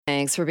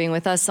Thanks for being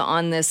with us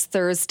on this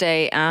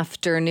Thursday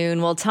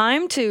afternoon. Well,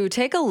 time to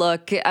take a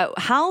look at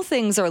how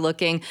things are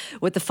looking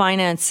with the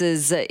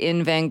finances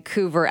in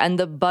Vancouver and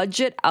the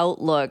budget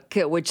outlook,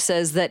 which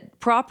says that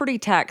property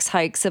tax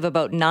hikes of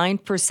about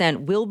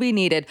 9% will be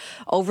needed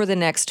over the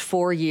next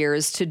 4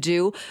 years to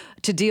deal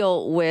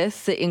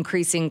with the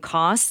increasing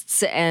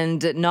costs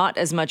and not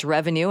as much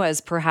revenue as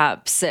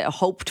perhaps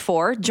hoped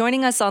for.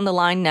 Joining us on the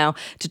line now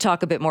to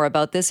talk a bit more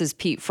about this is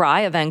Pete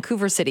Fry, a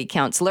Vancouver City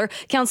Councillor.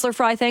 Councillor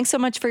Fry, thanks so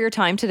much for your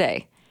time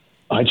today.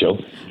 Hi, Joe.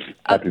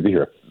 Happy to be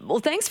here. Well,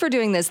 thanks for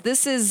doing this.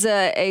 This is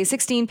a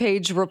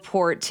 16-page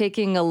report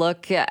taking a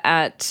look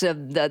at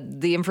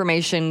the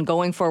information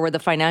going forward, the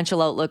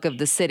financial outlook of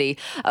the city.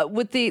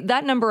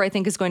 That number, I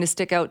think, is going to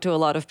stick out to a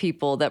lot of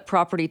people, that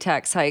property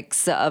tax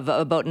hikes of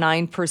about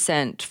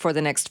 9% for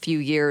the next few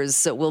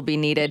years will be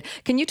needed.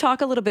 Can you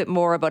talk a little bit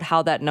more about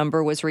how that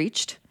number was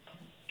reached?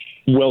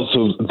 Well,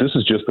 so this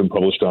has just been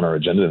published on our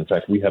agenda. In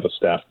fact, we have a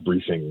staff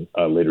briefing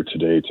later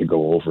today to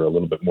go over a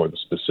little bit more of the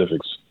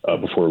specifics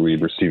before we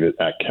receive it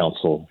at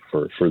council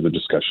for further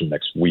discussion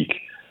next week.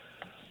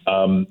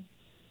 So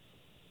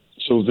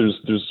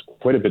there's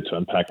quite a bit to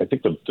unpack. I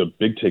think the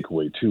big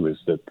takeaway, too, is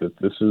that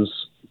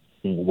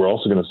we're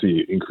also going to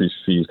see increased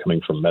fees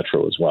coming from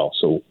Metro as well.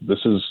 So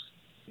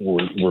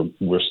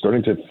we're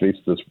starting to face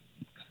this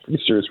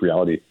pretty serious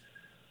reality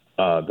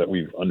that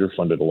we've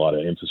underfunded a lot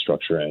of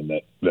infrastructure, and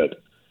that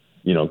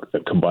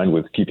combined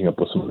with keeping up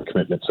with some of the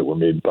commitments that were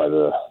made by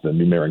the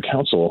new mayor and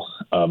council,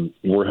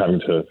 we're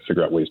having to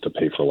figure out ways to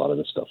pay for a lot of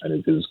this stuff, and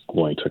it is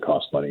going to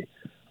cost money.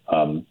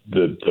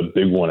 The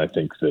big one, I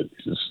think, that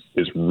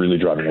is really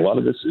driving a lot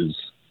of this is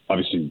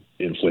obviously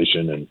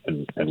inflation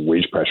and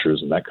wage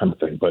pressures and that kind of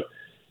thing, but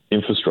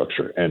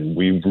infrastructure. And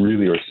we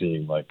really are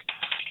seeing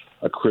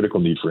a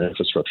critical need for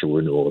infrastructure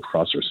renewal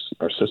across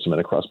our system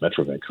and across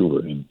Metro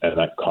Vancouver, and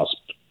that costs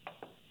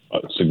a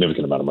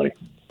significant amount of money.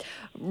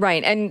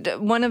 Right. And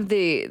one of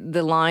the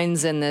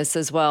lines in this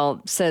as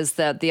well says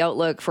that the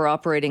outlook for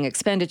operating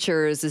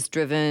expenditures is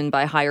driven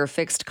by higher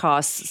fixed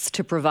costs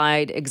to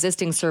provide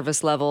existing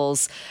service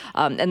levels.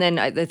 And then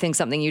I think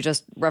something you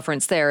just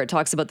referenced there, it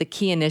talks about the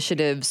key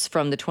initiatives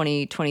from the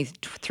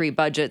 2023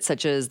 budget,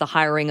 such as the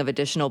hiring of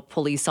additional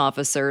police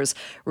officers,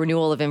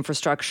 renewal of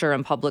infrastructure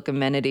and public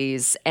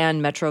amenities,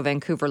 and Metro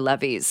Vancouver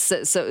levies.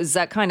 So is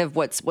that kind of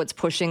what's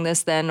pushing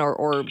this then,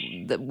 or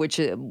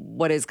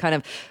what is kind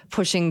of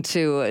pushing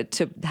to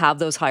have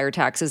those higher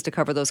taxes to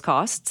cover those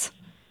costs?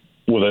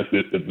 Well, that's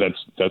it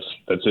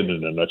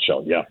in a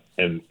nutshell. Yeah,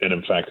 and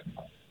in fact,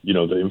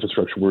 the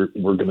infrastructure,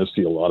 we're going to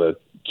see a lot of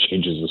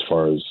changes as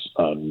far as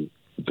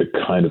the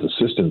kind of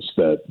assistance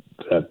that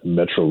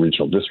Metro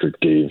Regional District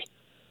gave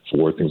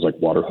for things like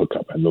water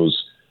hookup, and those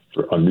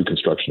on new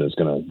construction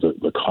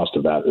the cost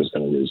of that is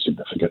going to raise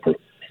significantly,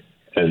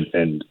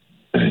 and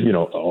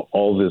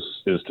all this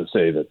is to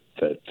say that.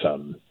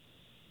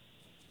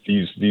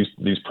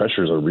 These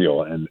pressures are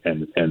real, and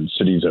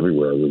cities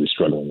everywhere are really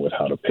struggling with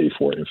how to pay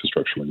for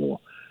infrastructure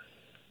renewal.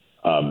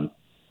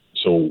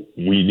 So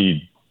we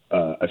need,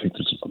 I think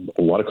there's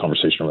a lot of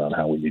conversation around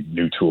how we need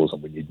new tools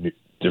and we need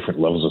different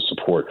levels of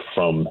support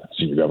from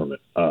senior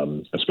government,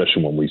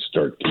 especially when we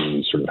start getting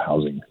these sort of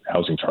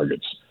housing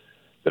targets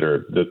that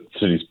the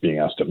city's being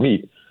asked to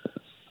meet.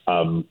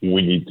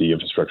 We need the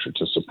infrastructure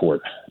to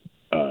support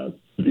the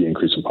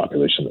increase in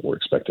population that we're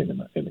expecting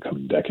in the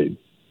coming decade.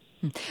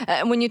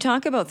 When you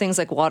talk about things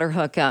like water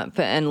hookup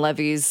and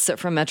levies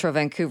from Metro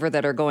Vancouver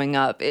that are going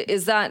up,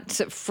 is that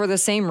for the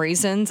same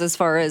reasons as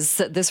far as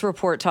this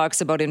report talks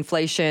about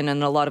inflation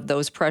and a lot of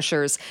those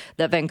pressures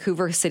that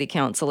Vancouver City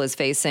Council is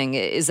facing?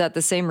 Is that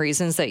the same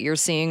reasons that you're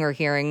seeing or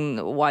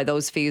hearing why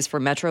those fees for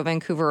Metro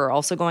Vancouver are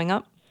also going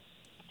up?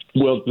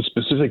 Well, the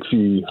specific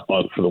fee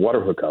for the water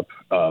hookup,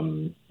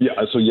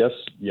 so yes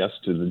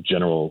to the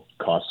general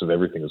cost of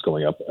everything is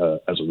going up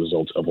as a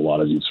result of a lot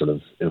of these sort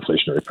of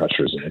inflationary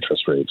pressures and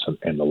interest rates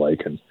and the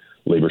like, and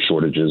labor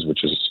shortages,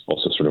 which is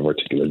also sort of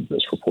articulated in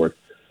this report.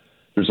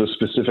 There's a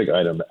specific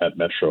item at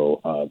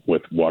Metro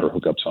with water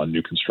hookups on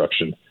new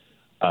construction,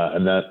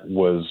 and that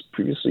was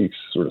previously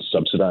sort of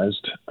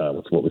subsidized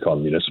with what we call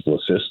municipal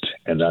assist,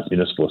 and that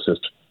municipal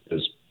assist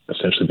is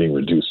essentially being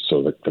reduced,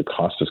 so the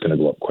cost is going to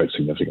go up quite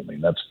significantly.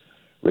 And that's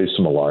raised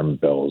some alarm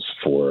bells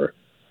for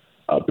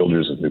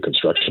builders of new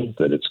construction,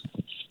 that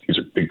these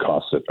are big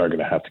costs that are going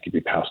to have to be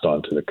passed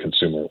on to the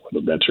consumer or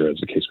the renter, as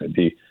the case may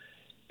be.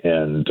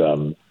 And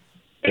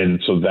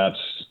so that's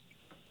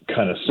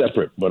kind of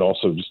separate, but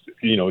also just,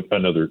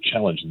 another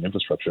challenge in the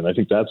infrastructure. And I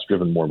think that's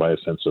driven more by a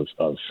sense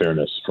of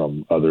fairness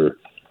from other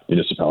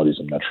municipalities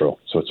in Metro.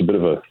 So it's a bit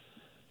of a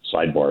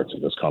sidebar to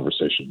this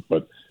conversation,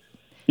 but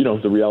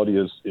the reality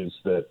is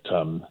that,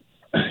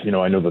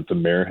 I know that the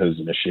mayor has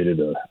initiated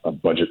a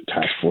budget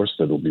task force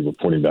that will be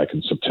reporting back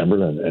in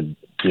September. And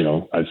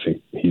I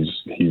think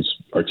he's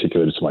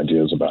articulated some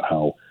ideas about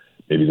how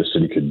maybe the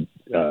city could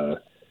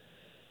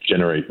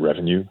generate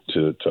revenue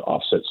to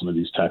offset some of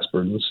these tax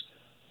burdens.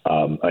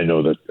 I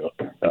know that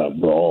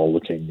we're all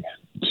looking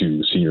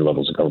to senior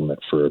levels of government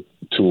for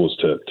tools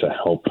to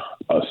help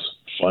us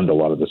fund a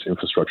lot of this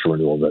infrastructure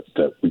renewal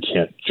that we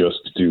can't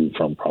just do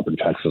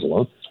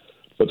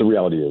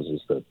reality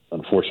is that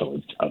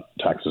unfortunately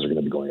taxes are going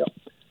to be going up.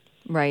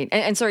 Right.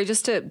 And sorry,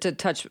 just to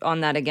touch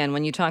on that again,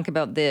 when you talk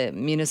about the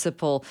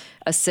municipal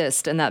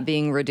assist and that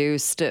being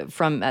reduced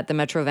from at the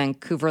Metro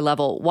Vancouver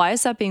level, why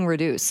is that being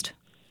reduced?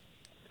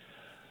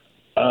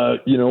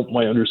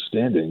 My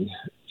understanding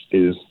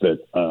is that,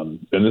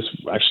 and this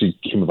actually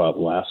came about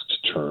last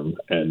term,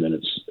 and then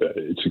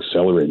it's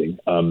accelerating.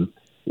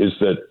 Is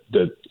that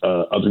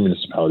other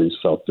municipalities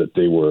felt that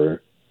they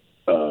were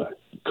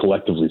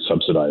collectively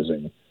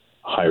subsidizing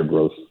higher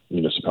growth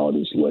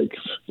municipalities like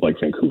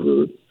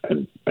Vancouver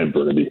and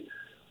Burnaby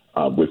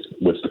with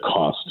the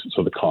cost.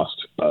 So the cost,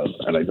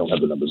 and I don't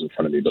have the numbers in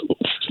front of me, but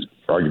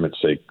for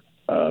argument's sake,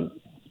 I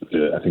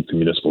think the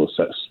municipal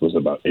assess was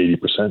about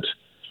 80%.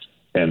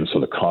 And so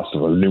the cost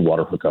of a new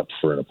water hookup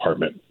for an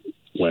apartment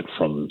went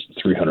from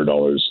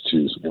 $300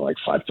 to something like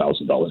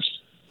 $5,000.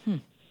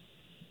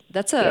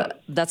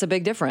 That's a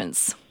big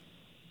difference.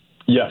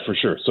 Yeah, for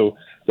sure. So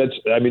that's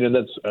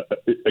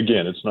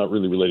again, it's not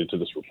really related to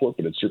this report,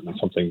 but it's certainly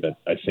something that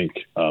I think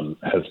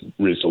has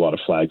raised a lot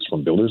of flags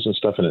from builders and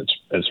stuff. And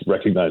it's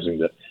recognizing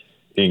that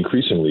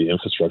increasingly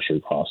infrastructure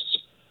costs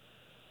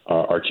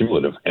are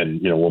cumulative.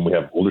 And, when we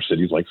have older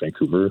cities like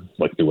Vancouver,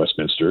 like New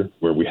Westminster,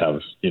 where we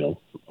have,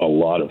 a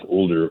lot of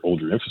older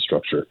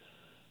infrastructure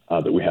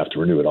that we have to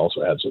renew, it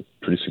also adds a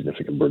pretty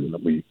significant burden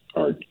that we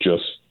are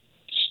just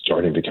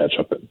starting to catch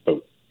up in.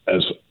 But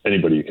as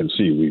anybody can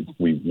see,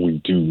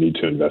 we do need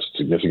to invest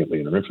significantly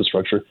in our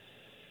infrastructure.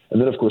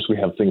 And then, of course, we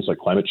have things like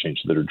climate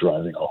change that are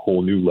driving a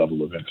whole new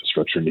level of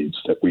infrastructure needs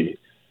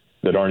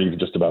that aren't even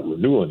just about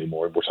renewal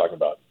anymore. We're talking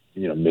about,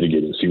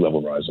 mitigating sea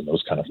level rise and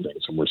those kind of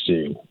things. And we're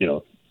seeing,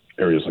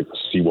 areas like the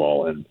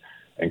seawall and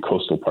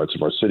coastal parts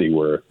of our city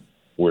where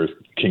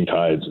king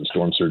tides and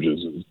storm surges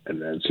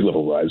and sea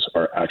level rise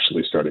are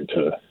actually starting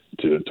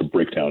to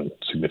break down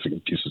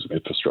significant pieces of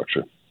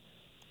infrastructure.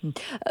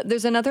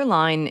 There's another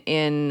line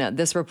in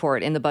this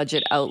report in the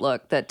budget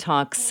outlook that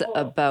talks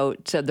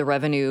about the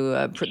revenue,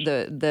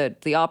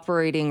 the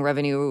operating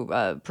revenue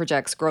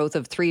projects growth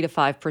of 3 to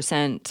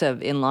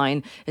 5% in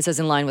line. It says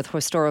in line with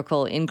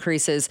historical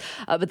increases.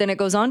 But then it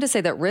goes on to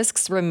say that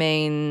risks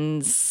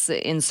remains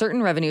in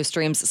certain revenue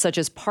streams, such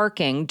as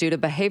parking, due to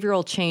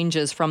behavioral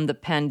changes from the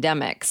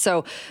pandemic.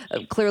 So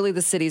clearly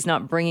the city's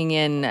not bringing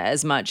in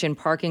as much in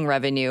parking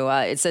revenue.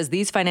 It says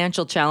these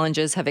financial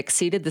challenges have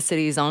exceeded the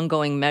city's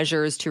ongoing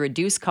measures to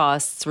reduce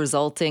costs,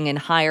 resulting in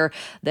higher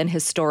than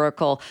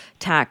historical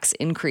tax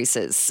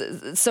increases.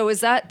 So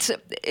is that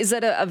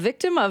a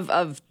victim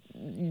of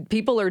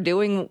people are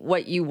doing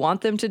what you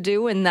want them to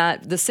do, in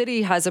that the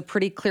city has a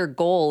pretty clear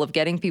goal of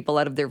getting people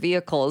out of their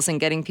vehicles and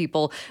getting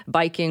people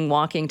biking,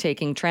 walking,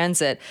 taking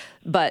transit.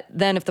 But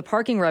then if the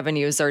parking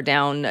revenues are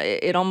down,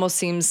 it almost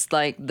seems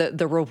like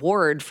the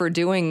reward for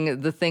doing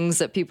the things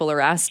that people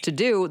are asked to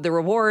do, the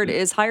reward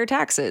is higher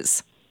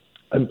taxes.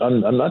 I'm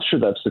not sure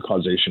that's the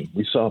causation.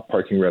 We saw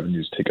parking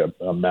revenues take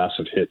a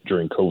massive hit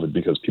during COVID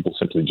because people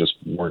simply just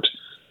weren't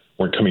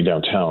coming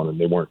downtown, and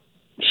they weren't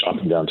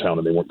shopping downtown,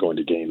 and they weren't going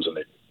to games, and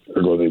they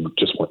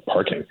just weren't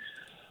parking.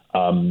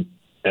 And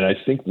I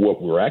think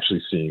what we're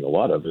actually seeing a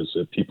lot of is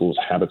that people's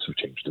habits have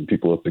changed, and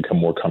people have become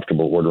more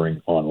comfortable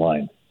ordering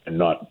online and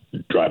not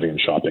driving and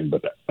shopping,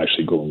 but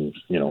actually going,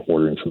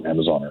 ordering from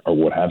Amazon or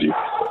what have you.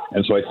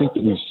 And so I think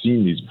that we've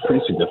seen these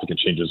pretty significant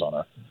changes on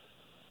a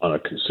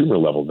consumer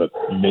level that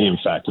may, in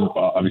fact,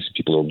 obviously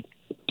people are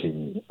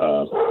working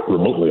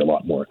remotely a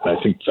lot more. And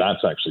I think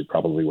that's actually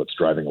probably what's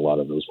driving a lot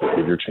of those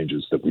behavior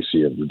changes that we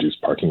see in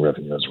reduced parking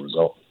revenue as a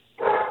result.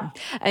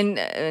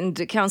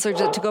 And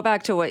Councillor, to go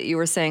back to what you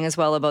were saying as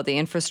well about the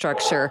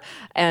infrastructure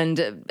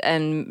and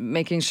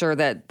making sure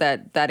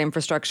that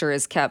infrastructure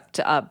is kept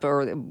up,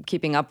 or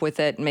keeping up with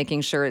it,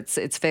 making sure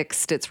it's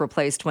fixed, it's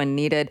replaced when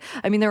needed.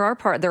 I mean, there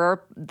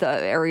are the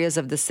areas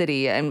of the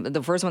city, and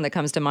the first one that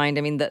comes to mind,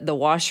 I mean, the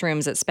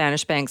washrooms at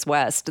Spanish Banks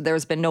West,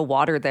 there's been no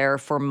water there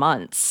for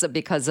months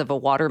because of a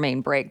water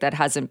main break that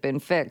hasn't been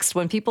fixed.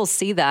 When people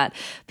see that,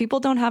 people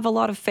don't have a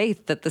lot of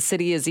faith that the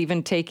city is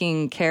even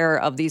taking care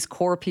of these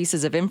core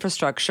pieces of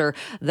infrastructure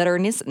that are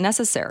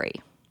necessary.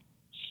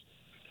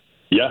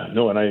 Yeah,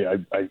 no, and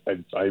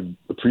I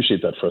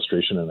appreciate that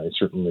frustration, and I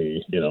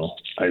certainly,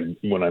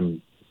 when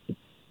I'm,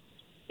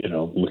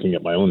 looking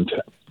at my own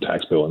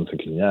tax bill and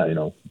thinking, I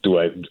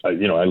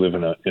live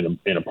in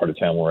a part of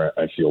town where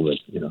I feel that,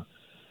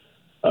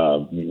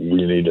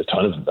 we need a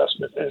ton of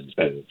investment,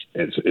 and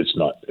it's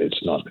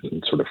not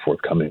been sort of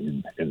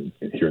forthcoming in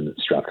here in the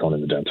Strathcona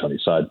and the downtown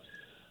east side.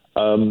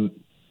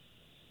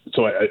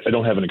 So I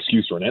don't have an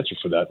excuse or an answer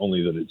for that,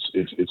 only that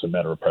it's a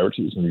matter of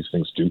priorities, and these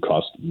things do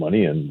cost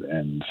money,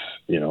 and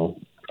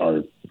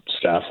our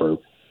staff are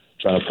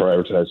trying to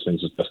prioritize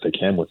things as best they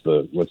can with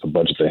the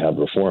budget they have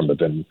before them, but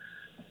then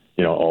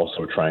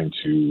also trying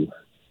to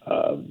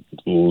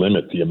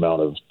limit the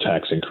amount of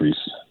tax increase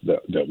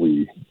that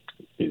we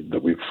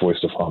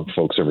foist upon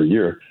folks every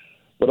year,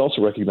 but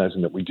also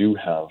recognizing that we do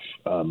have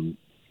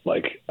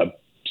a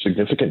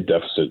significant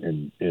deficit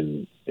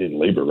in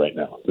labor right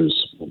now.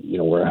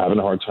 We're having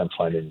a hard time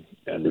finding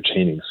and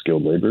retaining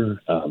skilled labor.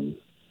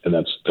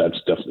 that's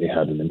definitely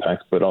had an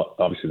impact. But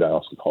obviously, that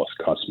also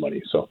costs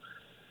money. So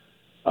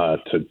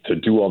to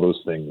do all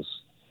those things,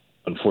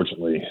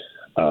 unfortunately,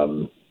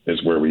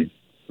 is where we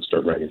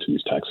start running into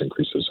these tax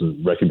increases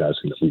and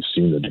recognizing that we've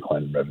seen the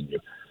decline in revenue.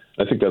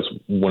 I think that's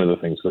one of the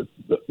things that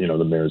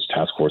the mayor's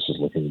task force is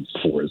looking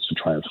for, is to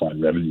try and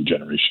find revenue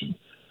generation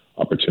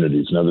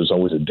opportunities. Now, there's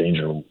always a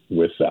danger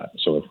with that.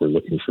 So if we're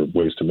looking for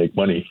ways to make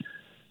money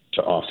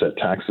to offset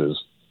taxes,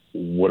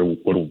 what are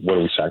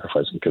we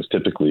sacrificing? Because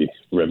typically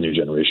revenue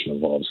generation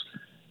involves,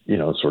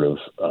 sort of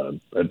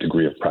a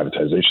degree of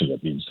privatization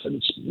that means that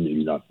it's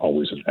maybe not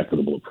always an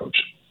equitable approach.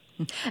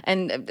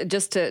 And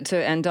just to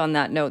end on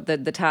that note, the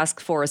task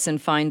force in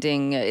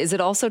finding, is it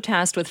also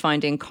tasked with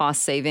finding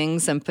cost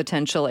savings and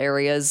potential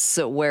areas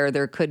where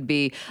there could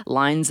be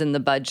lines in the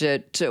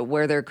budget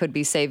where there could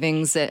be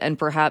savings, and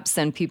perhaps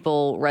then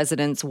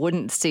residents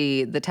wouldn't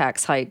see the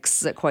tax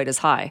hikes quite as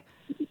high?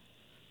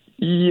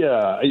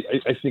 Yeah,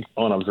 I think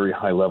on a very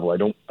high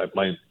level,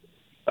 my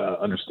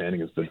understanding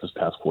is that this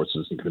task force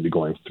isn't going to be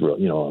going through,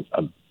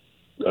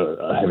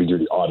 a heavy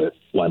duty audit,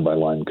 line by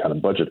line kind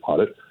of budget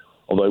audit.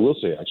 Although I will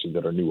say, actually,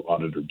 that our new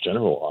Auditor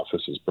General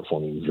office is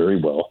performing very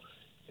well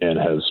and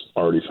has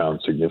already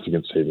found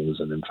significant savings.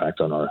 And in fact,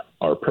 on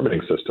our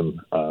permitting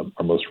system,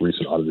 our most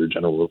recent Auditor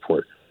General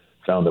report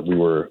found that we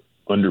were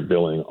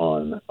underbilling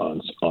on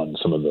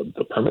some of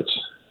the permits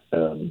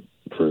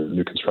for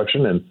new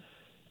construction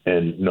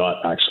and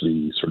not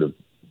actually sort of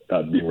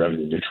being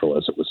revenue neutral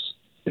as it was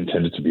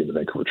intended to be in the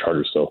Vancouver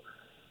Charter. So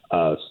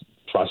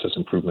process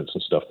improvements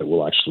and stuff that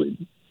will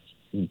actually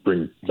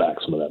bring back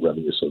some of that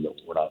revenue so that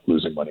we're not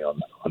losing money on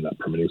that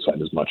permitting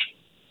side as much.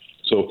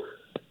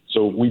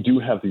 So we do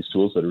have these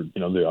tools that are,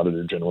 the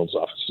Auditor General's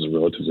office is a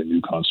relatively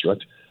new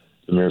construct.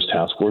 The Mayor's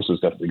task force is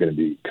definitely going to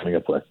be coming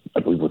up with, I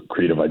believe, with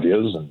creative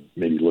ideas and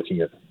maybe looking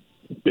at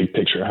big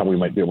picture how we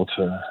might be able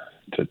to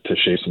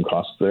shave some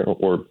costs there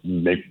or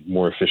make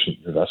more efficient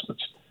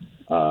investments.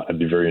 I'd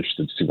be very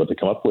interested to see what they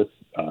come up with.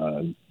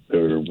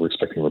 We're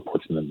expecting a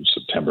report from them in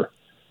September.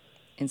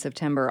 In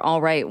September.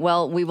 All right.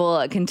 Well, we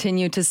will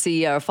continue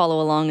to follow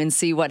along and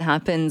see what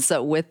happens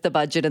with the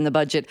budget and the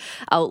budget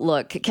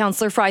outlook.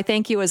 Councillor Fry,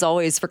 thank you as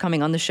always for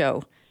coming on the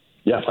show.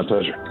 Yeah, my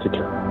pleasure. Take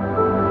care.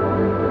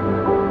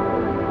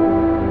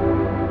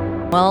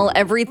 Well,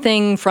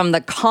 everything from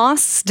the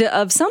cost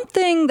of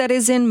something that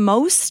is in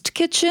most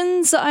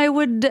kitchens, I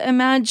would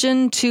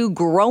imagine, to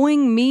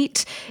growing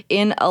meat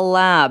in a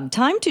lab.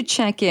 Time to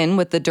check in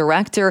with the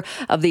director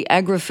of the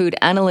Agri-Food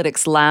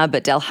Analytics Lab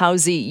at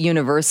Dalhousie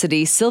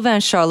University. Sylvain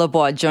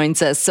Charlebois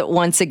joins us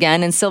once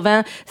again. And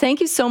Sylvain,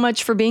 thank you so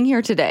much for being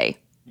here today.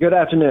 Good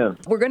afternoon.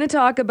 We're going to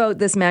talk about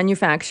this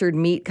manufactured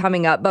meat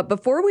coming up. But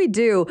before we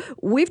do,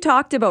 we've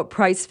talked about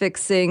price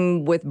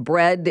fixing with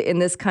bread in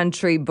this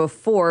country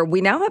before.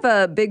 We now have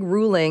a big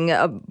ruling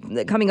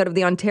coming out of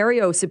the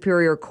Ontario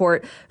Superior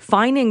Court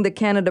fining the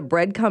Canada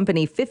Bread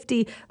Company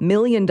 $50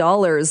 million.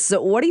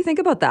 So what do you think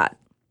about that?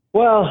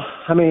 Well,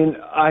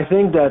 I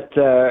think that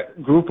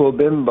Grupo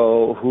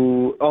Bimbo,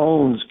 who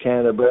owns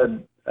Canada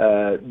Bread,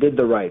 did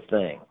the right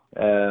thing.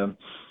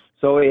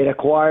 So it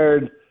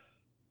acquired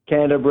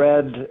Canada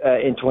Bread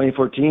in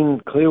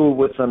 2014, clearly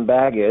with some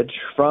baggage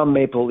from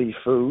Maple Leaf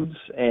Foods,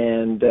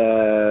 and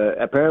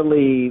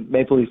apparently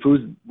Maple Leaf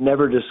Foods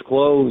never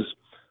disclosed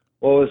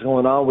what was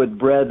going on with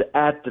bread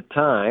at the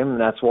time.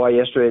 That's why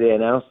yesterday they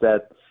announced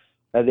that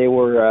they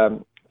were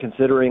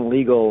considering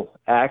legal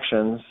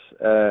actions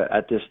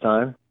at this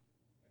time.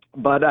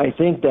 But I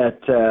think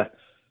that,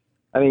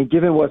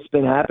 given what's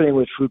been happening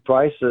with food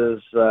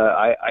prices,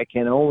 I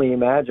can only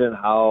imagine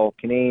how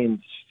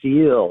Canadians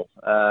feel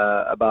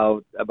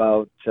about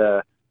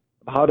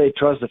how they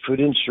trust the food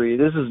industry.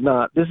 This is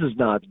not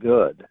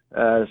good.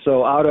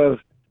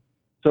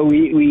 So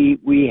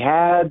we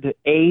had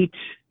 8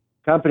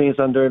 companies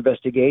under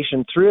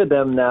investigation. 3 of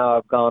them now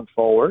have gone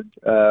forward: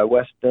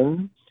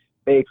 Weston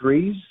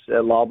Bakeries,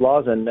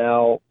 Loblaws, and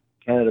now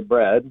Canada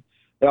Bread.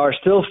 There are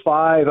still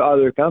 5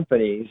 other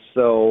companies,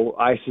 so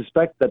I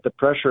suspect that the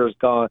pressure has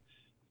gone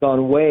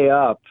way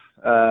up,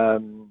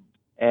 and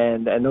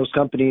those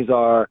companies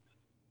are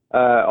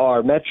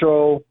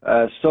Metro,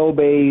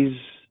 Sobeys,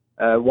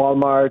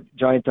 Walmart,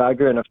 Giant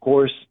Tiger, and of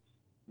course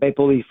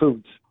Maple Leaf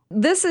Foods.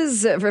 This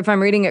is, if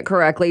I'm reading it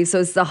correctly, so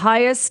it's the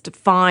highest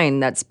fine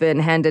that's been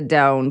handed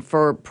down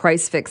for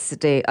price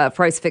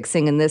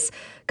fixing in this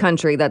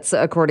country. That's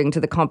according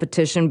to the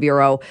Competition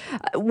Bureau.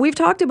 We've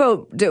talked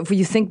about, if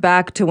you think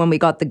back to when we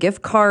got the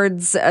gift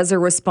cards as a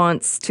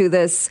response to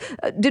this,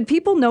 did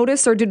people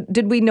notice, or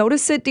did we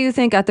notice it, do you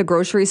think, at the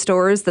grocery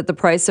stores that the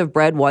price of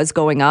bread was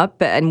going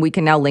up, and we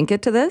can now link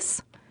it to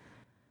this?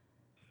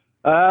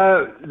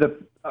 As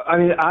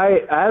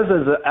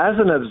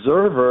an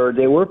observer,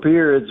 there were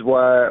periods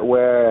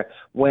where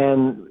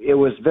when it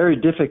was very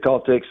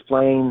difficult to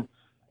explain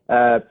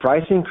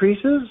price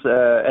increases,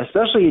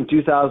 especially in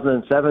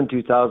 2007,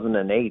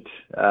 2008.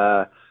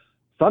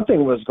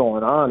 Something was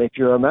going on. If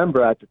you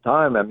remember at the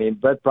time,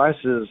 bread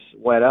prices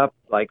went up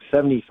like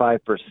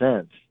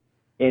 75%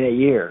 in a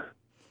year.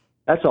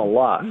 That's a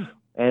lot.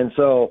 And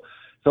so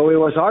So it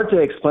was hard to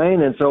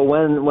explain. And so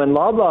when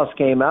Loblaws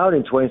came out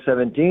in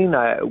 2017,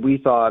 we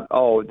thought,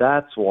 oh,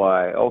 that's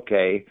why.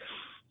 Okay.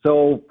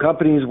 So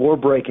companies were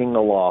breaking the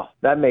law.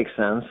 That makes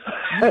sense.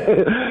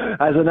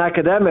 As an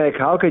academic,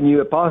 how can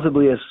you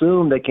possibly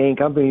assume that cane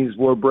companies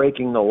were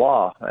breaking the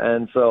law?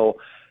 And so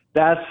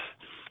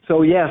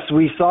yes,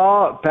 we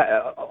saw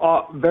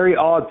very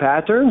odd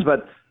patterns,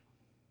 but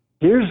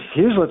here's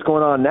what's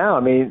going on now. I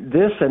mean,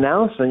 this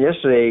announcement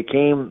yesterday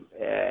came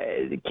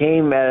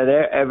at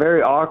a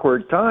very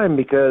awkward time,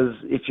 because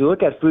if you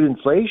look at food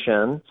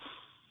inflation,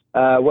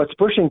 what's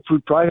pushing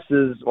food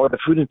prices or the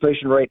food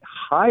inflation rate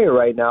higher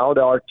right now,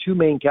 there are two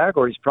main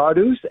categories: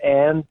 produce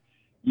and,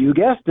 you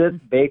guessed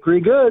it,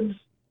 bakery goods.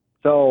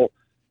 So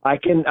I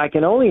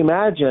can only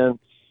imagine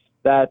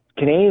that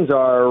Canadians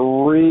are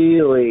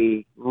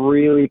really,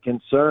 really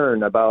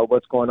concerned about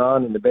what's going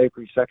on in the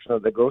bakery section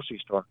of the grocery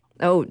store.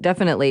 Oh,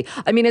 definitely.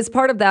 I mean, as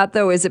part of that,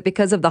 though, is it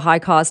because of the high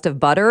cost of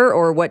butter,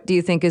 or what do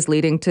you think is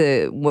leading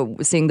to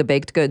seeing the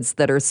baked goods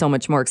that are so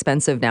much more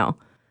expensive now?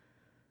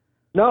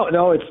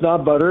 No, it's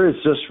not butter.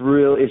 It's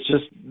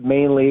just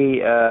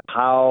mainly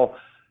how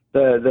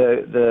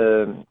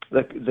the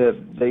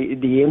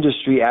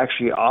industry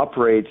actually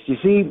operates. You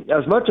see,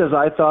 as much as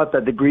I thought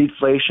that the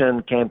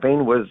greedflation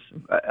campaign was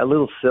a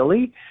little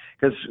silly,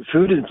 because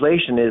food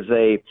inflation is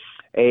a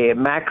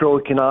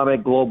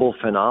macroeconomic global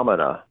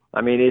phenomena.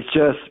 I mean, it's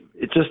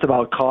just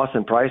about cost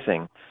and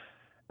pricing.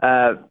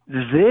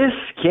 This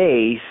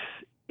case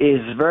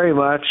is very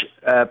much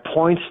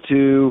points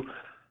to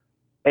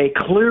a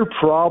clear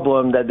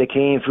problem that the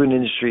Canadian food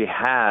industry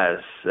has.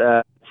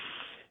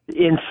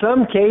 In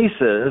some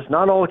cases,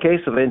 not all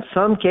cases, but in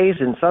some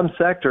cases, in some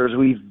sectors,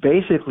 we've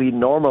basically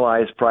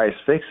normalized price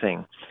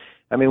fixing.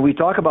 I mean, we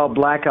talk about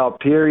blackout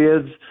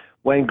periods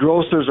when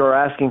grocers are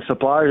asking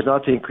suppliers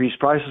not to increase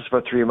prices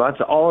for 3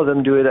 months. All of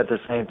them do it at the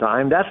same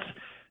time.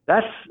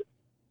 That's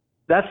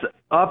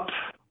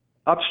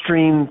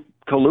upstream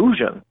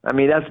collusion. I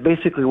mean, that's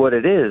basically what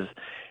it is.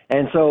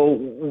 And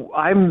so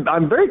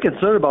I'm very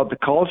concerned about the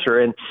culture.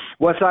 And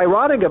what's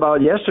ironic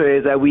about yesterday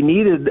is that we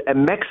needed a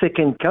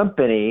Mexican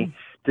company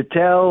to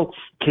tell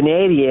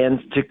Canadians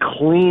to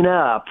clean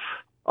up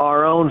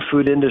our own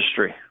food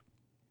industry.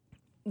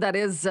 That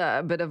is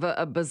a bit of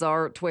a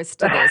bizarre twist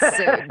to this,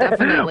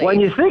 definitely. When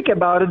you think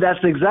about it,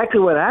 that's exactly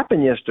what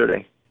happened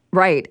yesterday.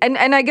 Right. And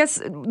I guess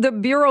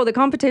the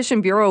Competition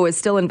Bureau is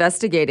still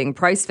investigating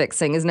price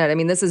fixing, isn't it? I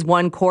mean, this is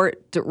one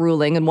court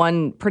ruling and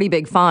one pretty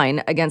big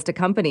fine against a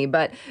company,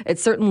 but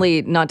it's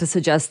certainly not to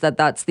suggest that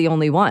that's the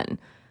only one.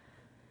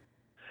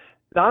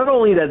 Not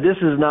only that this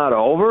is not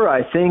over,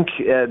 I think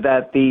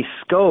that the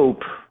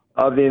scope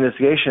of the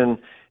investigation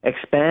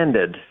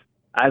expanded.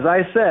 As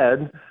I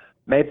said,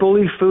 Maple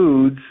Leaf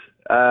Foods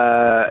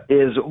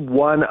is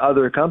one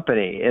other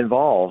company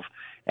involved.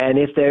 And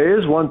if there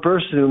is one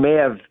person who may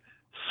have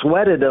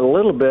sweated a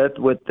little bit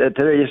with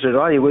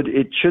yesterday,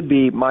 it should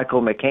be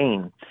Michael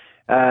McCain.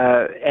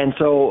 And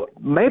so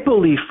Maple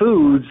Leaf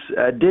Foods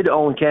did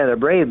own Canada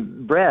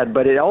Bread,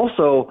 but it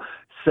also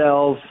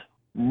sells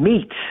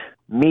meat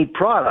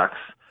products.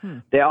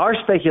 There are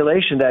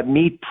speculation that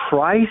meat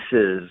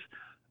prices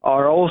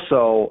are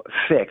also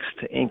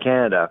fixed in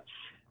Canada.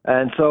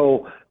 And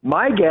so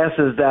my guess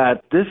is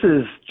that this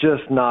is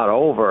just not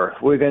over.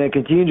 We're going to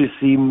continue to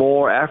see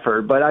more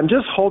effort, but I'm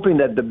just hoping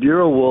that the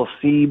Bureau will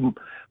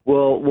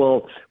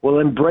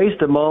embrace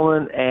the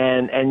moment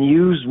and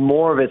use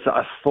more of its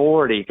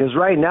authority. Because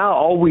right now,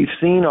 all we've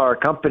seen are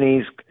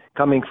companies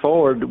coming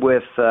forward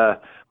with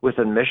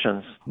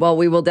admissions. Well,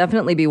 we will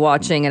definitely be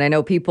watching, and I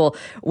know people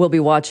will be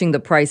watching the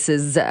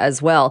prices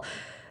as well.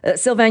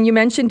 Sylvain, you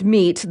mentioned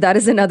meat. That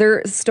is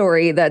another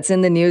story that's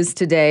in the news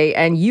today.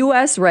 And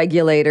U.S.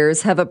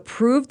 regulators have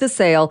approved the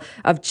sale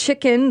of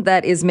chicken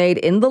that is made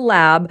in the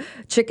lab,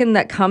 chicken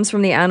that comes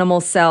from the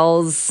animal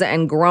cells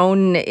and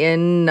grown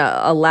in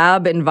a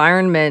lab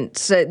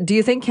environment. Do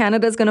you think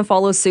Canada is going to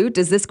follow suit?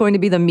 Is this going to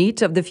be the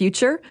meat of the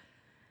future?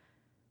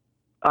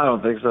 I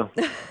don't think so.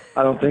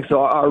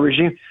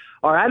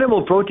 Our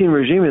animal protein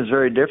regime is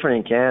very different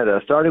in Canada,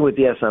 starting with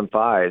the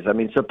SM5s. I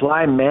mean,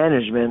 supply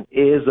management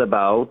is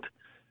about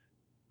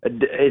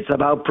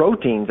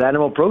proteins,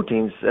 animal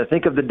proteins.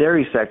 Think of the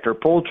dairy sector,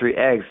 poultry,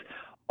 eggs.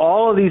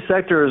 All of these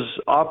sectors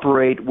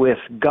operate with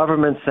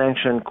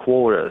government-sanctioned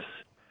quotas,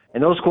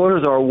 and those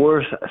quotas are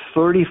worth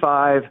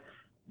 $35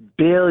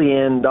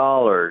 billion,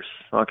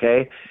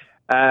 okay?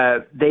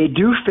 They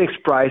do fix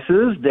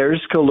prices.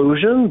 There's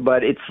collusion,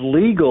 but it's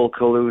legal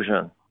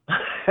collusion.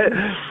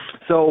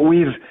 So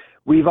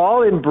we've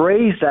all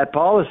embraced that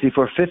policy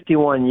for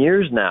 51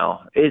 years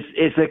now.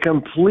 It's a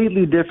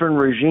completely different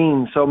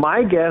regime. So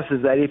my guess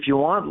is that if you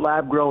want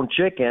lab-grown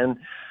chicken,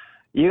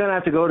 you're going to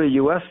have to go to the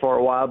U.S. for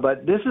a while,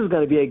 but this is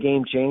going to be a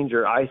game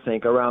changer, I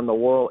think, around the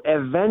world.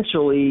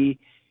 Eventually,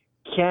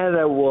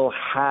 Canada will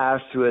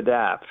have to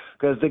adapt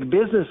because the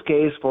business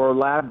case for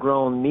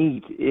lab-grown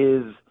meat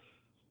is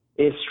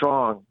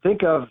strong.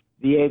 Think of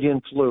the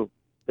avian flu.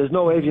 There's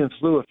no avian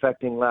flu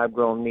affecting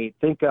lab-grown meat.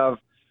 Think of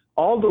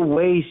all the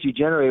waste you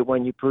generate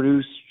when you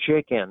produce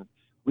chicken,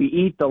 We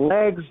eat the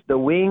legs, the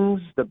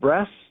wings, the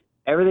breasts.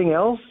 Everything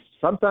else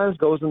sometimes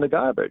goes in the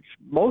garbage.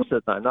 Most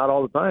of the time, not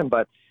all the time.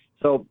 But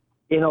so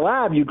in a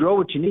lab, you grow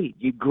what you need.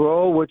 You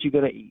grow what you're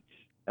going to eat.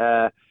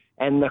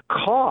 And the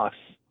cost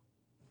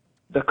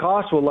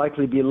will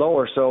likely be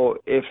lower. So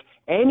if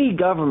any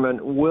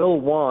government will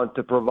want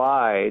to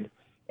provide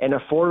an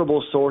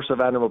affordable source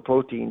of animal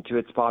protein to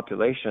its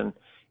population,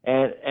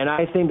 and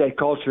I think that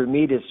cultured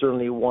meat is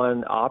certainly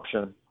one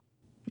option.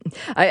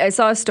 I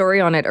saw a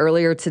story on it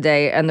earlier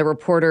today, and the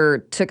reporter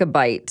took a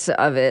bite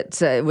of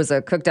it. It was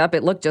cooked up.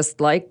 It looked just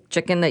like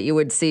chicken that you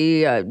would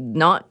see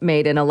not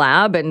made in a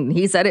lab, and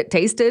he said it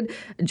tasted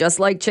just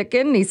like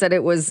chicken. He said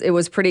it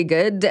was pretty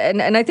good,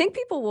 and I think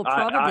people will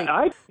probably.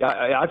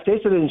 I've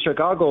tasted it in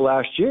Chicago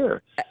last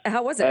year.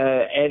 How was it?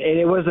 And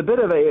it was a bit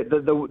of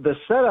the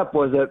setup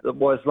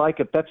was like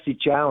a Pepsi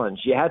challenge.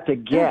 You had to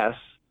guess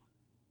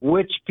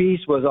which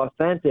piece was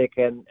authentic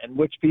and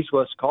which piece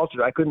was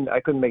cultured. I couldn't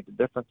make the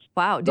difference.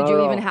 Wow. Did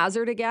you even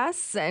hazard a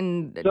guess?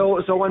 And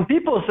so when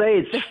people say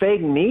it's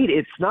fake meat,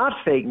 it's not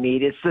fake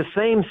meat. It's the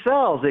same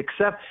cells,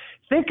 except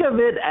think of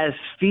it as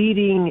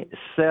feeding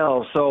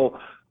cells. So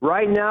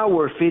right now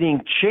we're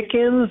feeding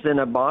chickens in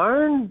a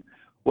barn.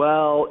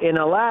 Well, in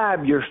a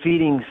lab, you're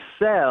feeding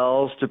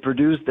cells to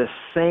produce the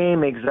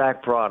same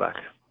exact product.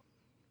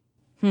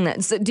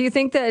 So do you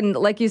think that,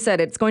 like you said,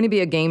 it's going to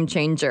be a game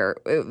changer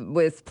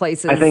with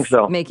places I think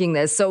so. making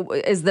this? So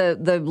is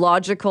the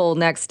logical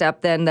next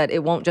step then that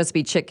it won't just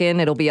be chicken,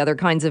 it'll be other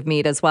kinds of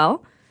meat as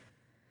well?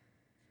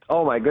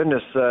 Oh, my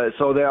goodness.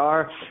 So there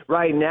are,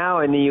 right now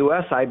in the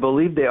U.S., I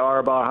believe there are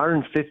about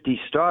 150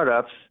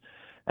 startups,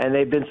 and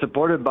they've been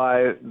supported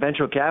by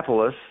venture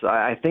capitalists.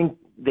 I think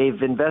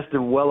they've invested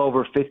well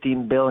over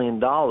 $15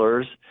 billion.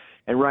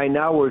 And right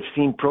now we've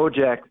seen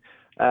projects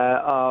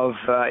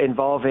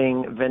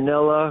involving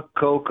vanilla,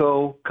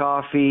 cocoa,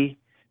 coffee,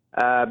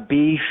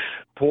 beef,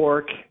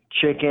 pork,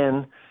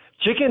 chicken.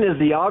 Chicken is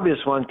the obvious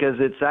one because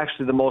it's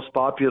actually the most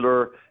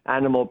popular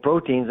animal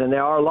proteins, and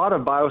there are a lot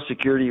of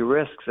biosecurity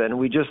risks, and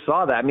we just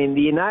saw that. I mean,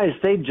 the United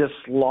States just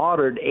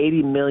slaughtered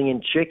 80 million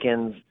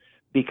chickens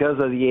because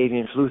of the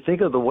avian flu.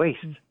 Think of the waste.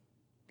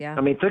 Yeah.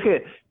 I mean,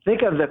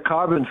 think of the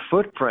carbon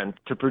footprint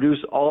to produce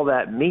all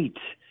that meat.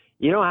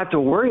 You don't have to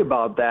worry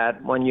about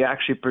that when you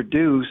actually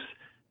produce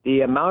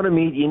the amount of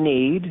meat you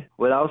need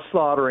without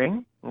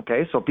slaughtering.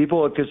 Okay, so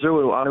people are concerned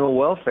with animal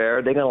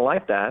welfare. They're going to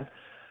like that.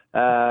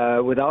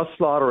 Without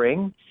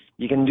slaughtering,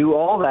 you can do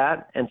all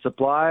that and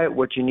supply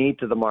what you need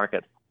to the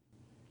market.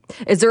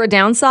 Is there a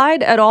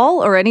downside at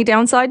all, or any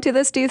downside to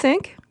this, do you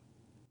think?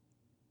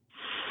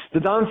 The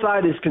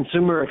downside is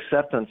consumer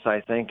acceptance, I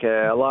think.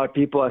 A lot of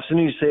people, as soon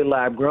as you say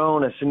lab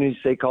grown, as soon as you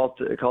say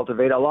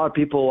cultivate, a lot of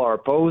people are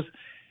opposed.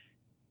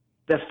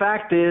 The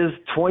fact is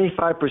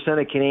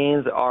 25% of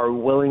Canadians are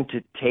willing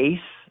to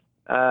taste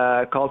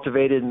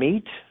cultivated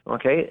meat,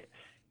 okay?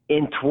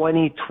 In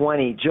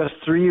 2020, just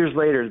 3 years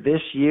later,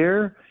 this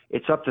year,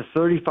 it's up to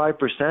 35%.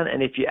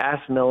 And if you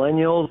ask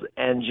millennials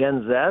and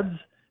Gen Zs,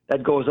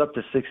 that goes up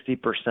to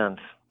 60%.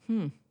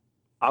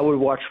 I would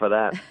watch for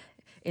that.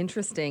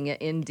 Interesting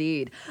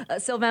indeed.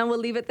 Sylvain, we'll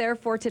leave it there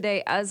for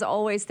today. As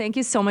always, thank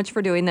you so much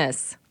for doing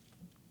this.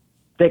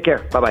 Take care.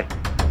 Bye-bye.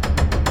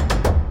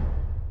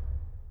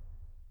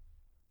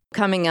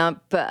 Coming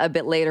up a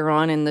bit later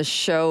on in the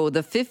show,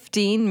 the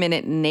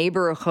 15-minute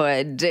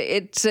neighborhood.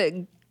 It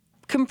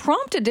can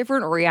prompt a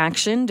different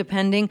reaction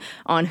depending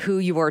on who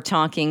you are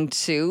talking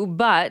to,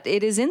 but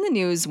it is in the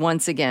news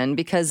once again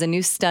because a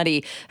new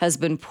study has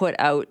been put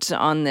out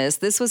on this.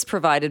 This was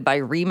provided by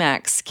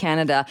Remax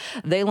Canada.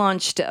 They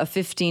launched a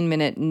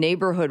 15-minute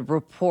neighborhood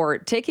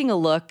report taking a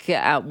look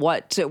at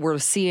what we're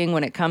seeing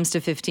when it comes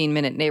to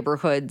 15-minute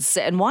neighborhoods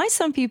and why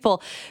some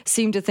people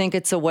seem to think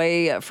it's a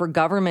way for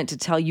government to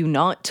tell you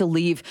not to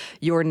leave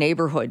your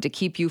neighborhood, to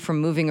keep you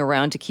from moving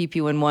around, to keep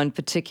you in one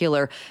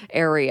particular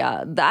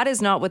area. That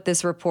is not what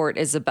this report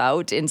is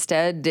about.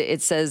 Instead,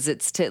 it says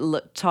it's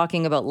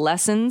talking about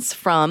lessons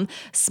from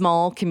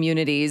small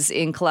communities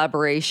in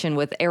collaboration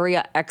with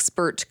area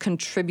expert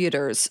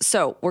contributors.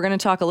 So we're going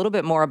to talk a little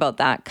bit more about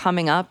that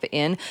coming up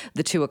in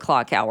the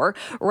 2:00 hour.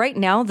 Right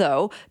now,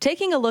 though,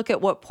 taking a look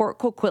at what Port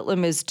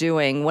Coquitlam is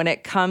doing when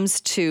it comes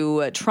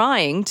to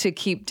trying to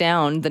keep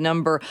down the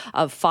number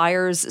of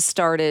fires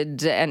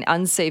started and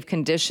unsafe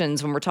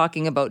conditions when we're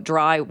talking about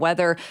dry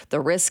weather, the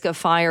risk of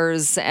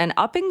fires, and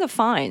upping the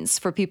fines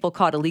for people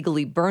caught illegally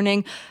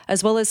burning,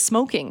 as well as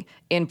smoking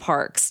in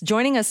parks.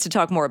 Joining us to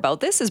talk more about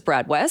this is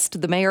Brad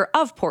West, the mayor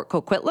of Port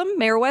Coquitlam.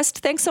 Mayor West,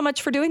 thanks so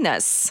much for doing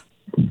this.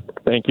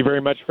 Thank you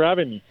very much for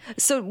having me.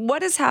 So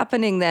what is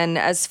happening then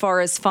as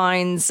far as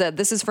fines?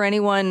 This is for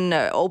anyone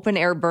open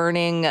air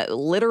burning,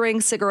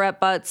 littering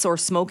cigarette butts, or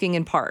smoking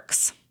in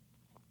parks.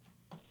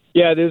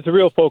 Yeah, there's a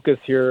real focus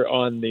here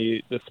on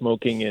the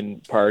smoking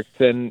in parks.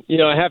 And,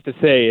 I have to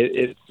say,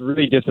 it's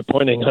really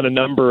disappointing on a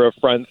number of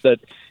fronts that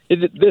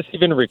this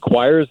even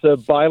requires a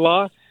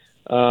bylaw,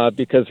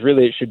 because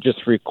really it should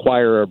just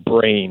require a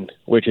brain,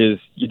 which is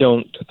you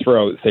don't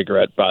throw out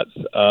cigarette butts.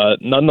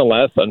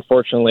 Nonetheless,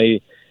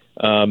 unfortunately,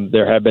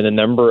 there have been a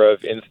number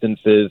of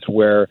instances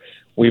where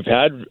we've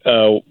had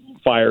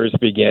fires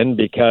begin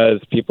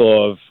because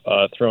people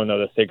have thrown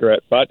out a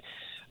cigarette butt.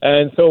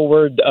 And so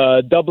we're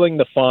doubling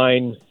the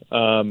fine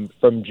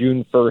from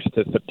June 1st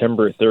to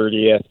September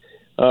 30th.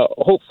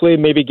 Hopefully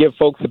maybe give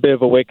folks a bit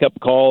of a wake-up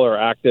call or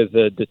act as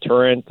a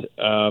deterrent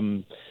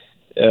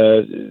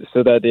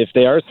so that if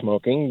they are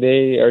smoking,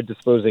 they are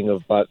disposing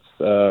of butts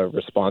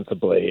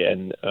responsibly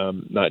and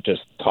not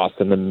just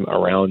tossing them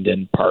around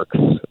in parks,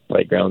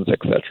 playgrounds,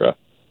 etc.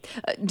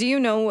 Do you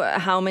know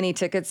how many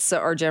tickets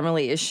are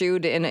generally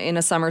issued in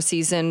a summer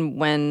season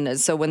when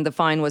the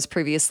fine was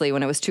previously,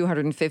 when it was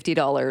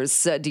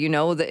 $250, do you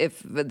know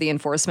if the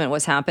enforcement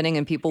was happening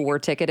and people were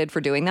ticketed for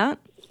doing that?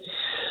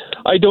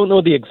 I don't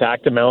know the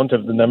exact amount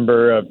of the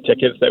number of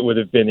tickets that would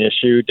have been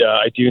issued.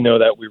 I do know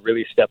that we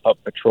really step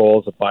up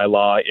patrols of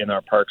bylaw in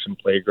our parks and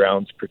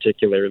playgrounds,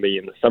 particularly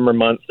in the summer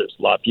months. There's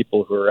a lot of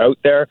people who are out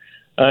there.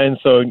 And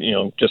so,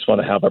 just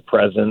want to have a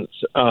presence.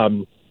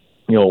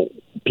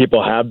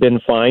 People have been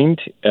fined.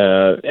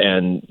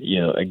 And,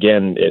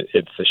 again,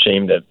 it's a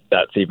shame that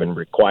that's even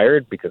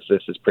required because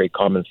this is pretty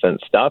common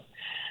sense stuff.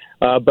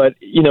 But,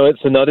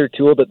 it's another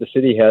tool that the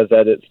city has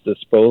at its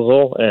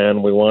disposal,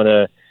 and we want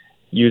to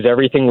use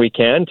everything we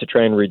can to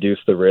try and reduce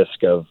the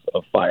risk of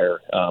fire.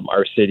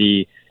 Our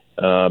city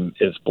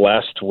is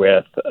blessed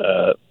with,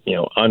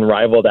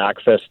 unrivaled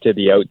access to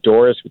the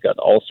outdoors. We've got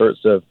all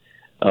sorts of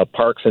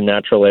parks and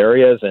natural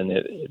areas, and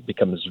it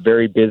becomes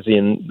very busy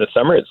in the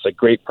summer. It's a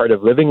great part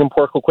of living in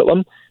Port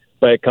Coquitlam,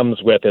 but it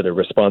comes with it a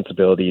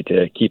responsibility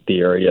to keep the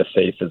area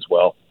safe as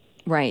well.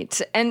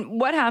 Right. And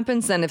what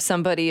happens then if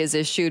somebody is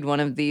issued one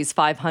of these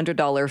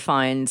 $500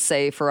 fines,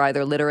 say for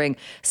either littering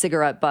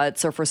cigarette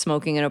butts or for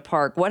smoking in a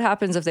park? What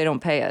happens if they don't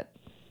pay it?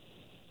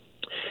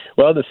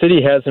 Well, the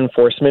city has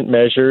enforcement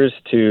measures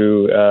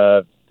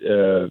to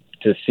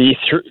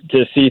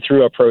see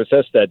through a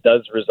process that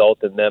does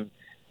result in them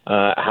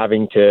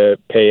having to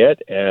pay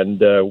it, and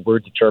we're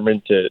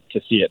determined to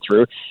see it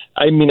through.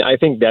 I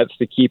think that's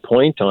the key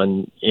point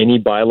on any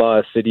bylaw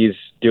a city's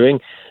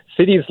doing.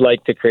 Cities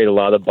like to create a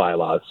lot of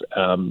bylaws,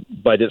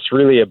 but it's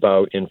really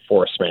about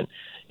enforcement.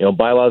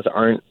 Bylaws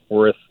aren't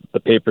worth the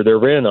paper they're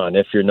written on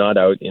if you're not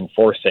out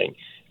enforcing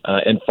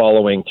and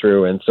following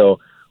through. And so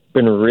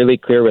we've been really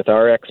clear with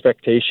our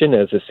expectation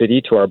as a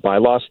city to our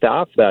bylaw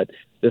staff that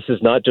this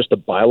is not just a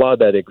bylaw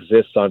that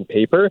exists on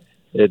paper.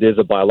 It is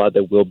a bylaw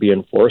that will be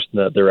enforced and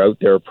that they're out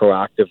there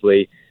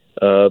proactively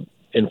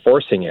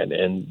enforcing it.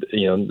 And,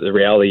 the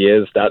reality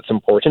is that's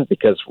important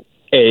because,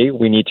 A,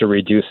 we need to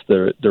reduce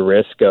the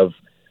risk of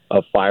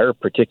fire,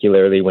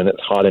 particularly when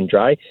it's hot and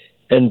dry.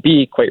 And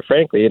B, quite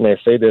frankly, and I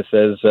say this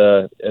as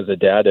a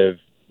dad of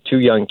two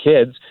young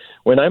kids,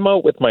 when I'm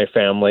out with my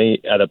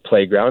family at a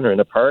playground or in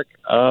a park,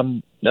 I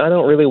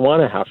don't really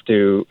want to have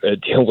to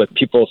deal with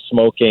people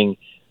smoking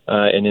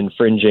and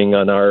infringing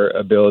on our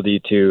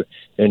ability to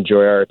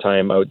enjoy our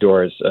time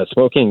outdoors.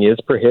 Smoking is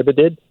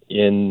prohibited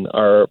in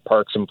our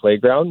parks and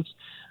playgrounds,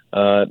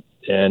 and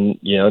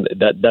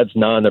that's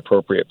not an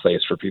appropriate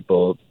place for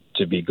people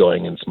to be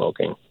going and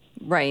smoking.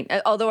 Right.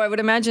 Although I would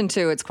imagine,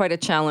 too, it's quite a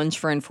challenge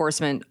for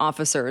enforcement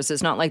officers.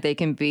 It's not like they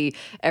can be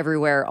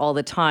everywhere all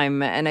the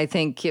time. And I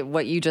think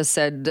what you just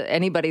said,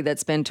 anybody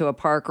that's been to a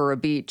park or a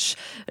beach,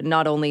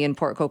 not only in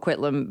Port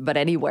Coquitlam, but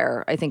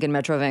anywhere, I think in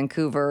Metro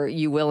Vancouver,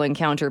 you will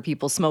encounter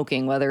people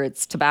smoking, whether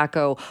it's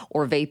tobacco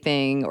or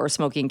vaping or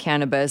smoking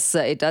cannabis.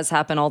 It does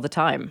happen all the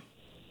time.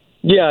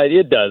 Yeah,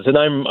 it does. And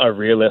I'm a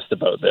realist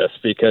about this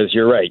because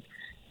you're right.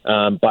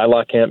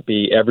 Bylaw can't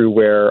be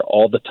everywhere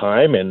all the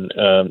time. And,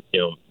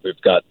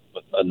 we've got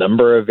a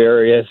number of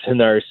areas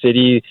in our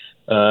city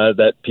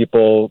that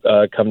people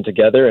come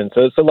together. And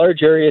so it's a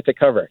large area to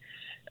cover.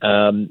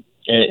 And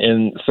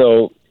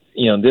so,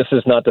 this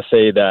is not to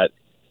say that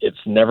it's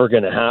never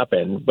going to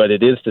happen, but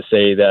it is to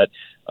say that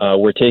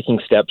we're taking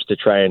steps to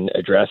try and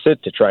address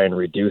it, to try and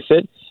reduce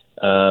it.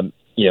 And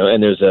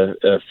there's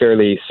a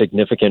fairly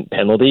significant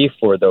penalty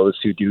for those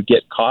who do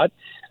get caught.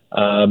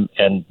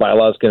 And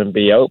bylaw is going to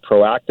be out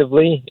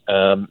proactively.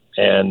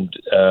 And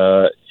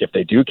if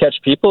they do catch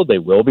people, they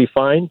will be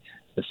fined.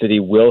 The city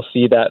will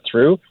see that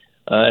through.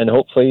 And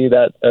hopefully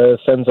that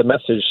sends a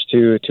message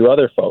to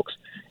other folks.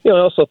 I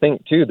also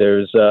think, too,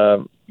 there's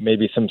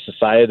maybe some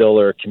societal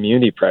or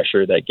community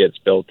pressure that gets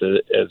built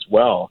as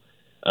well.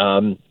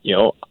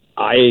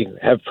 I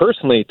have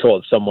personally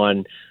told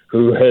someone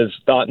who has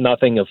thought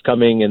nothing of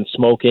coming and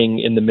smoking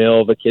in the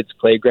middle of a kid's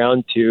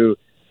playground to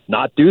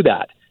not do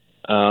that.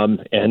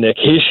 And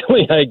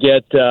occasionally I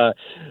get,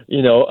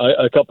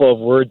 a couple of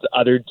words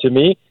uttered to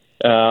me,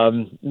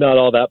 not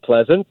all that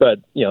pleasant, but,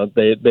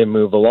 they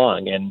move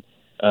along. And,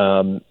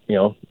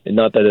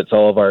 not that it's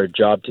all of our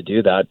job to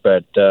do that,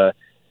 but,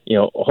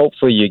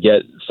 hopefully you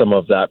get some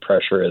of that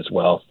pressure as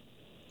well.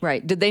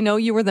 Right. Did they know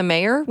you were the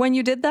mayor when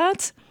you did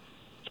that?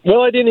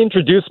 Well, I didn't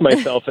introduce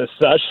myself as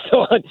such,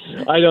 so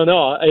I don't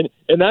know.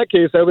 In that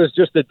case, I was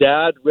just a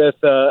dad with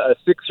a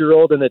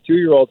 6-year-old and a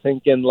 2-year-old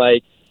thinking,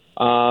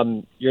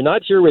 you're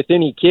not here with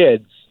any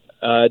kids.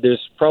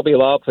 There's probably a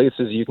lot of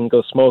places you can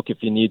go smoke if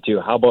you need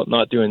to. How about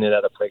not doing it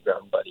at a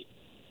playground, buddy?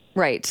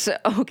 Right.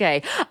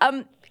 Okay.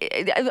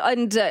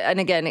 And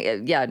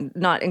again, yeah,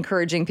 not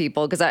encouraging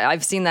people, because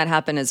I've seen that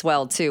happen as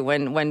well too.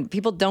 When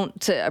people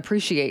don't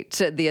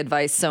appreciate the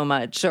advice so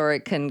much, or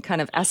it can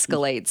kind of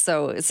escalate.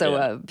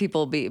 So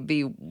people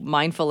be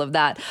mindful of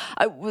that.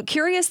 I'm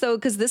curious though,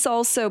 because this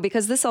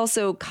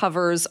also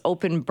covers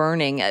open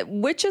burning.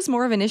 Which is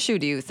more of an issue,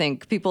 do you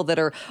think? People that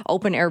are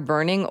open air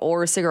burning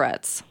or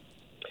cigarettes?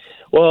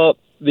 Well,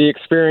 the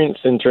experience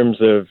in terms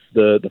of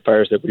the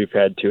fires that we've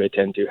had to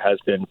attend to has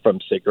been from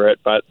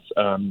cigarette butts,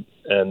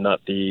 and not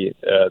the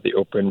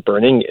open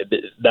burning.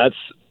 That's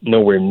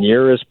nowhere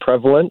near as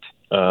prevalent,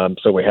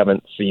 so we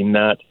haven't seen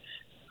that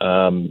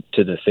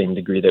to the same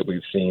degree that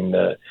we've seen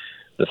the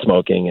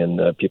smoking and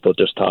the people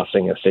just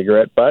tossing a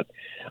cigarette butt.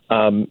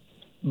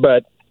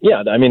 But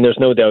yeah, I mean, there's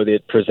no doubt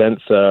it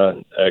presents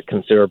a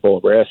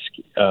considerable risk.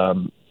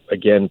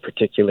 Again,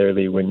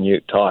 particularly when you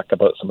talk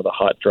about some of the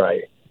hot,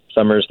 dry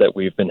summers that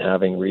we've been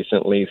having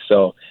recently.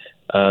 So,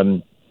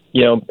 the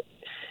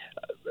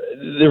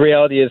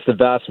reality is the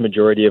vast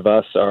majority of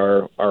us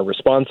are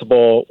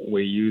responsible.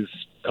 We use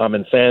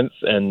common sense,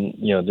 and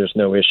there's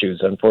no issues.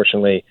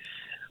 Unfortunately,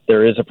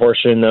 there is a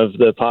portion of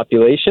the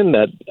population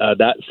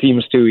that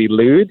seems to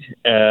elude,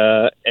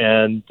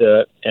 and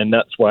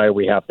that's why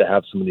we have to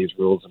have some of these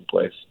rules in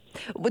place.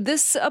 Would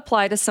this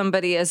apply to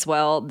somebody as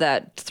well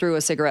that threw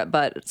a cigarette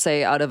butt,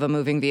 say, out of a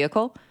moving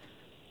vehicle?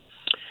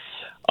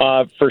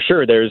 For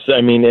sure.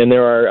 And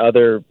there are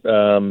other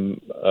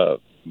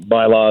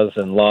bylaws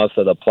and laws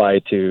that apply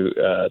to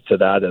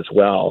that as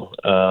well.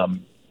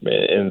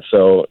 And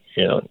so,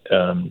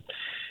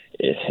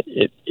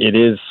 it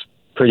is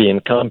pretty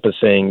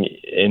encompassing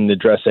in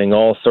addressing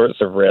all sorts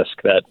of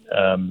risk that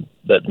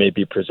may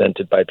be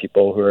presented by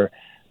people who are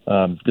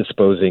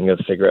disposing of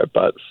cigarette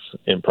butts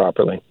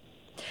improperly.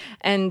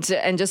 And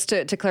just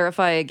to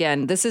clarify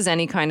again, this is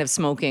any kind of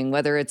smoking,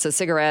 whether it's a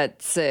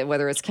cigarette,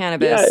 whether it's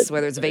cannabis,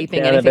 whether it's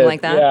vaping, anything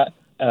like that?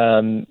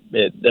 Yeah.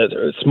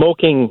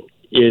 Smoking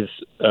is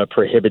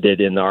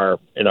prohibited in our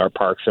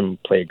parks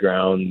and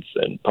playgrounds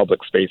and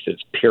public spaces,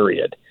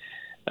 period.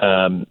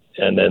 And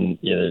then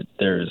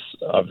there's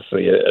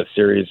obviously a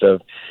series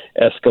of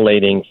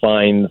escalating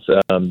fines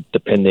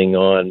depending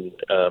on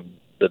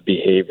the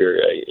behavior.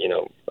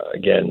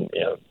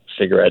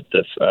 Cigarette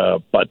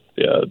butt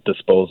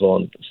disposal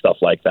and stuff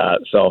like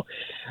that. So,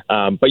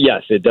 but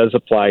yes, it does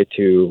apply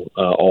to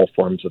all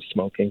forms of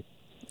smoking.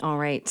 All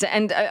right.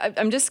 And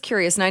I'm just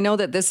curious, and I know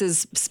that this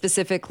is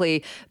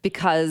specifically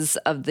because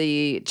of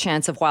the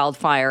chance of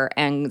wildfire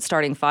and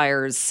starting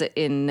fires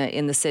in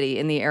the city,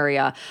 in the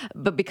area.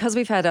 But because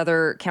we've had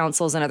other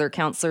councils and other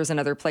councillors and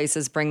other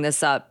places bring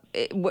this up,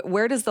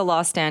 where does the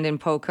law stand in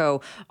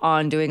POCO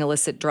on doing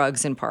illicit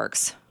drugs in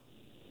parks?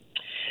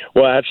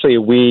 Well, actually,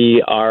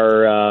 we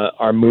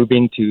are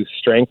moving to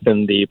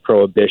strengthen the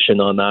prohibition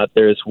on that.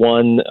 There's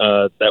one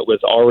that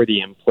was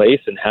already in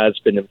place and has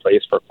been in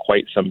place for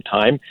quite some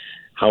time.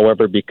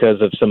 However,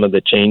 because of some of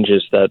the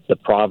changes that the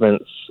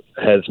province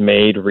has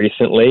made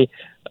recently,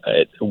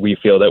 we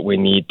feel that we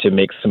need to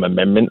make some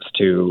amendments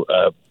to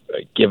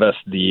give us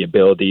the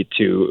ability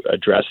to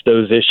address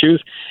those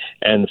issues.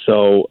 And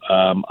so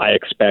I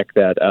expect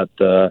that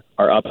at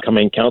our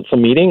upcoming council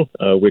meeting,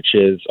 which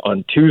is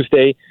on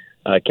Tuesday,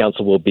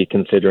 Council will be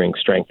considering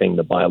strengthening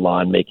the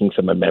bylaw and making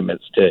some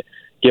amendments to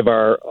give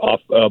our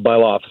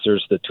bylaw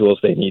officers the tools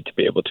they need to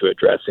be able to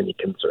address any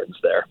concerns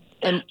there.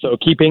 And so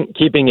keeping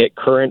it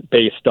current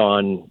based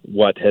on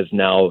what has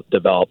now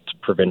developed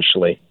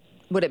provincially.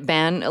 Would it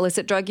ban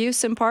illicit drug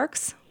use in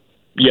parks?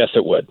 Yes,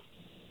 it would.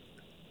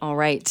 All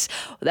right.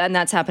 And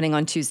that's happening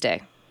on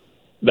Tuesday.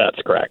 That's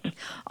correct.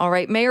 All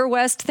right. Mayor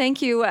West,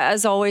 thank you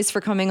as always for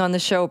coming on the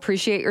show.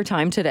 Appreciate your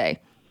time today.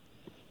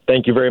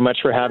 Thank you very much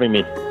for having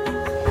me.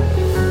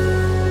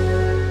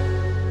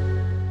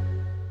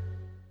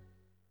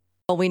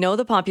 Well, we know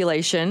the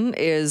population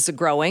is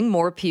growing.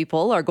 More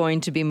people are going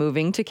to be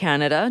moving to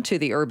Canada, to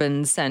the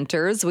urban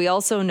centres. We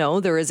also know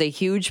there is a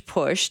huge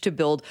push to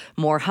build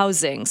more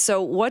housing.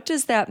 So what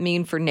does that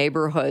mean for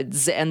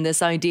neighbourhoods and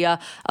this idea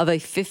of a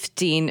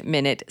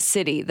 15-minute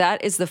city?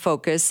 That is the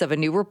focus of a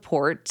new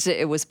report.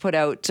 It was put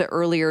out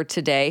earlier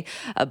today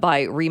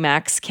by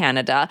RE/MAX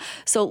Canada.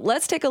 So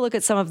let's take a look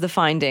at some of the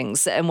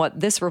findings and what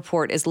this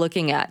report is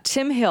looking at.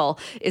 Tim Hill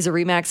is a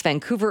RE/MAX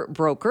Vancouver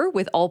broker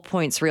with All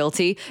Points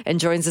Realty and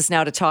joins us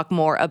now to talk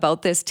more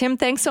about this. Tim,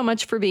 thanks so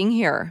much for being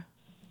here.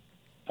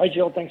 Hi,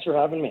 Jill. Thanks for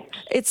having me.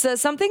 It's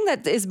something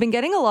that has been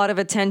getting a lot of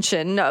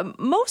attention,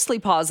 mostly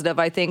positive,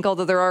 I think,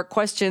 although there are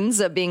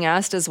questions being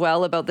asked as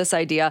well about this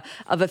idea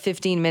of a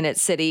 15-minute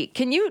city.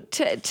 Can you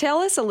tell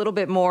us a little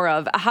bit more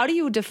of how do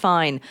you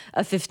define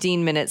a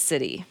 15-minute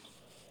city?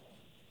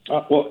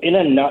 Well, in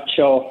a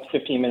nutshell,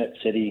 15-minute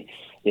city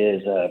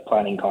is a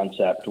planning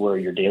concept where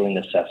your daily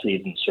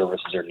necessities and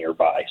services are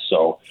nearby.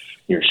 So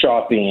your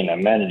shopping,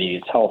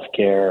 amenities,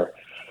 healthcare,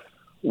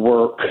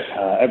 work,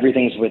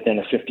 everything's within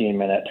a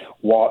 15-minute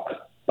walk,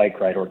 bike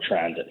ride, or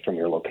transit from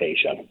your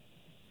location.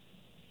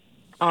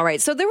 All right.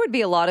 So there would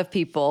be a lot of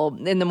people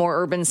in the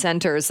more urban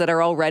centers that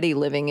are already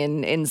living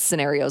in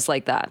scenarios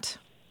like that.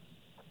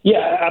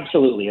 Yeah,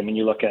 absolutely. I mean,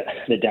 you look at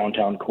the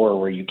downtown core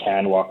where you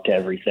can walk to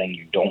everything.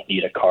 You don't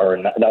need a car,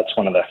 and that's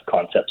one of the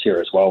concepts here,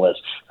 as well as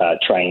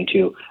trying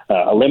to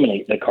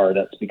eliminate the car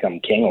that's become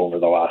king over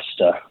the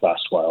last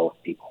while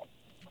with people.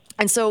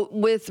 And so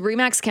with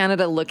Remax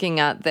Canada looking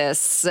at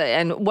this,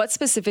 and what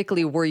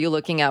specifically were you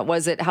looking at?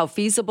 Was it how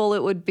feasible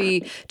it would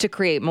be to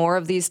create more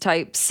of these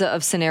types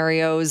of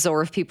scenarios,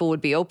 or if people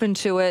would be open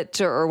to it,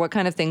 or what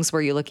kind of things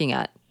were you looking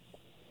at?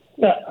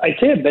 I'd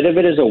say a bit of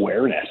it is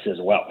awareness as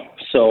well.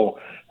 So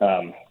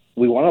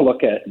we want to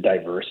look at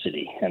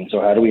diversity. And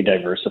so how do we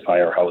diversify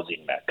our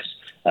housing mix?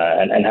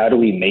 And how do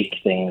we make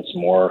things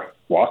more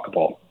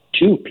walkable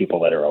to people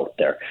that are out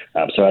there?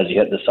 So as you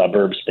hit the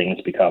suburbs,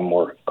 things become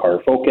more car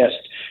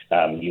focused.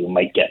 You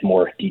might get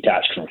more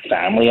detached from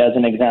family, as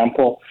an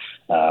example,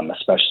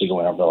 especially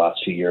going over the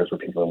last few years where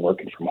people are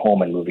working from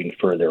home and moving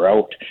further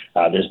out.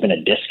 There's been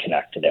a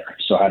disconnect there.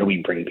 So how do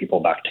we bring people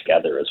back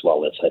together as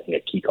well? That's, I think,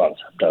 a key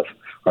concept of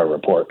our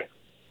report.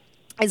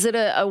 Is it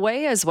a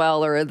way as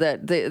well, or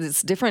that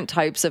it's different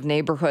types of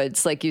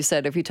neighborhoods? Like you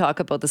said, if you talk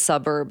about the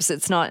suburbs,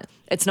 it's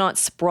not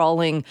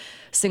sprawling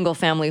single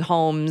family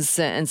homes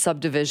and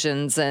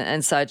subdivisions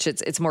and such.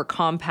 It's more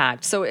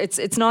compact. So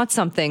it's not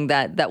something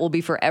that will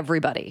be for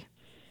everybody.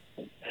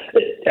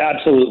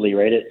 Absolutely,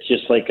 right. It's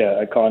just like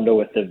a condo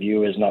with a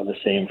view is not the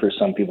same for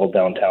some people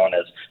downtown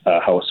as a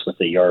house with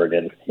a yard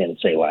in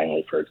say,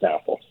 Langley, for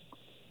example.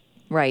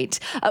 Right.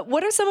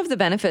 What are some of the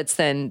benefits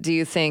then, do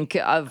you think,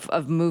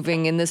 of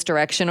moving in this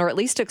direction, or at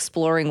least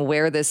exploring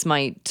where this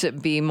might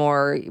be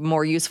more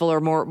useful, or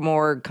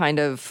more kind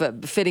of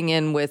fitting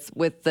in with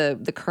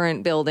the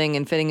current building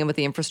and fitting in with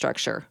the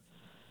infrastructure?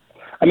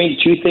 I mean,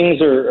 two things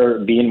are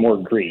being more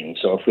green.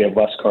 So if we have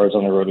less cars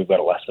on the road, we've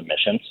got less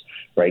emissions,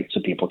 right? So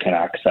people can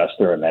access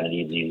their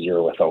amenities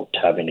easier without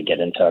having to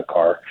get into a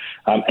car.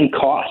 And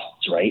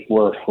costs, right?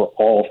 We're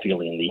all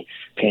feeling the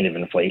pain of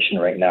inflation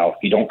right now. If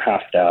you don't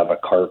have to have a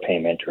car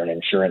payment or an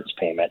insurance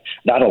payment,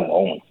 that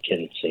alone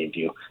can save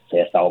you,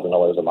 say,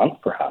 $1,000 a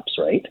month, perhaps,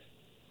 right?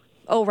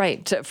 Oh,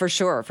 right. For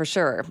sure.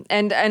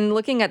 And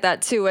looking at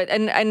that too.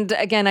 And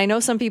again, I know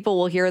some people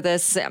will hear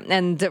this,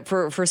 and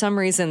for some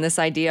reason, this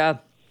idea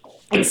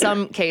in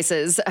some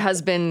cases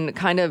has been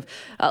kind of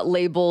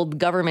labeled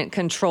government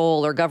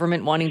control, or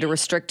government wanting to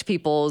restrict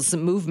people's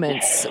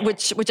movements,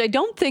 which I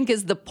don't think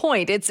is the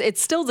point. It's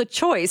still the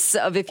choice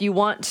of if you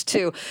want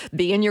to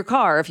be in your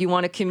car, if you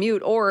want to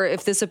commute, or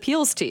if this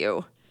appeals to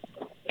you.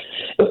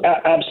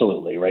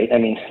 Absolutely, right. I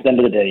mean, at the end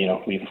of the day,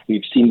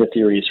 we've seen the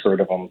theories,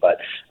 heard of them, but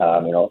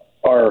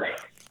our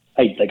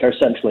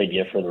central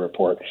idea for the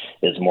report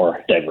is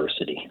more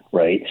diversity,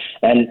 right?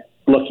 And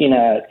looking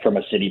at from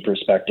a city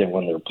perspective,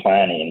 when they're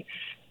planning,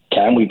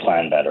 can we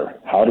plan better?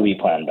 How do we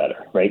plan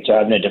better, right? So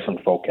having a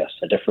different focus,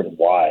 a different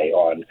why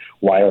on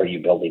why are you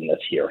building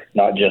this here,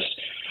 not just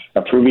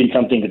approving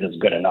something because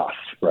it's good enough,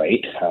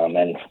 right?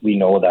 And we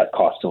know that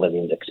cost of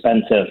living is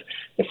expensive.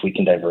 If we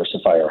can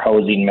diversify our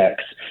housing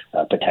mix,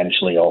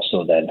 potentially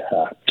also then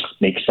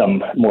make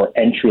some more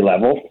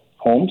entry-level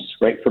homes,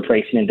 right, for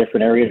pricing in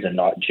different areas and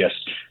not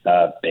just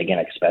big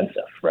and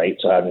expensive, right?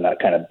 So having that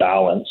kind of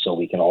balance, so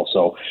we can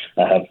also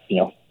have,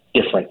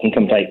 different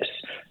income types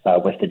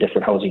with the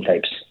different housing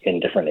types in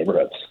different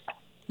neighborhoods.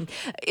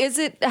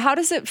 How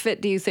does it fit,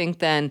 do you think,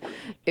 then,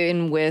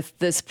 in with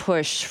this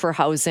push for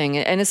housing,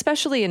 and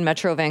especially in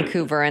Metro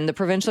Vancouver? And the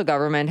provincial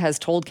government has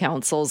told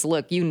councils,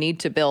 look, you need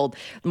to build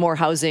more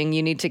housing.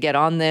 You need to get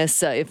on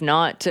this. If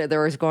not,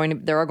 there are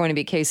going to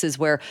be cases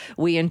where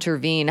we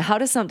intervene. How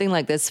does something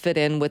like this fit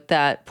in with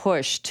that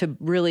push to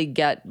really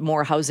get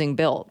more housing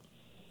built?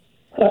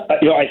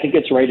 I think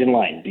it's right in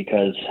line,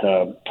 because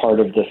part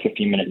of the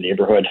 15-minute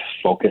neighborhood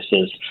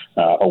focuses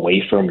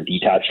away from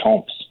detached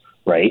homes.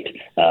 Right.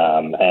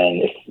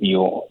 And if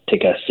you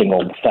take a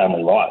single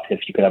family lot, if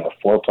you could have a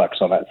fourplex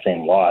on that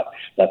same lot,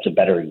 that's a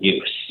better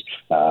use.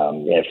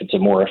 If it's a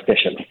more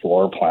efficient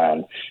floor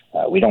plan,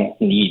 we don't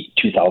need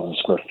 2,000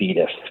 square feet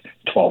if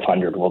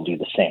 1,200 will do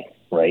the same.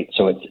 Right.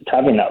 So it's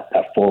having that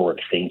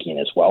forward thinking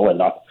as well, and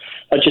not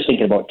just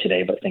thinking about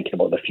today, but thinking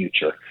about the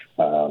future.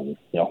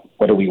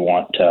 What do we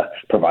want to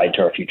provide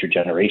to our future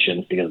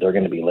generations, because they're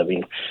going to be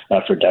living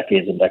for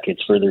decades and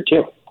decades further,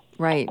 too.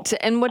 Right.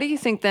 And what do you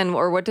think then,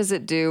 or what does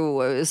it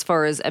do as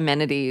far as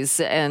amenities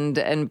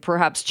and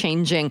perhaps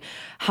changing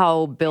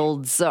how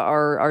builds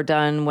are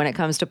done when it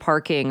comes to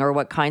parking, or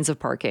what kinds of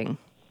parking?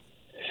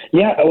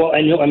 Yeah, well,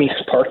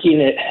 parking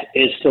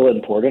is still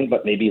important,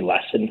 but maybe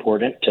less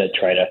important to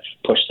try to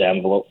push the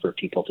envelope for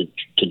people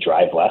to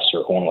drive less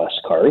or own less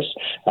cars.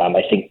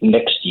 I think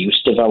mixed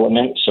use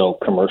development, so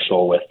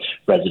commercial with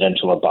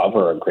residential above,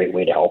 are a great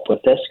way to help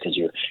with this, because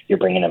you're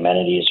bringing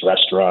amenities,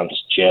 restaurants,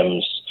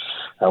 gyms,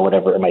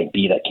 whatever it might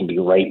be, that can be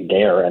right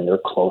there, and they're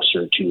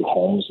closer to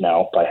homes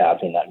now by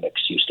having that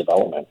mixed use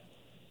development.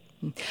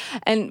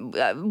 And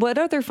what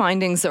other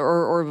findings,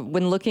 or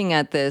when looking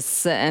at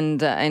this,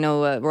 and I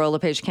know Royal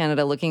LePage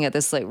Canada looking at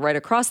this like right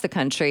across the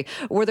country,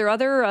 were there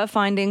other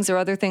findings or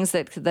other things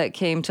that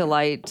came to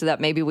light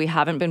that maybe we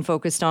haven't been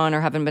focused on or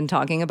haven't been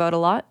talking about a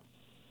lot?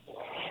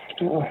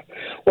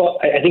 Well,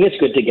 I think it's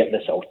good to get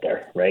this out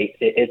there, right?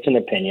 It's an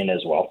opinion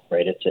as well,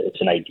 right?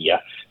 It's an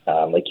idea.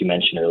 Like you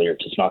mentioned earlier,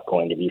 it's not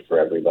going to be for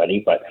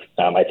everybody, but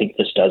I think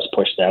this does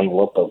push the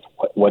envelope of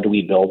what do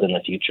we build in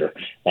the future,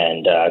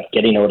 and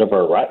getting out of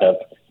our rut of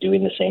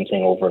doing the same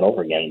thing over and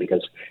over again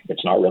because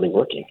it's not really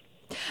working.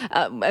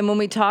 And when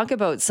we talk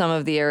about some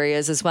of the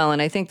areas as well,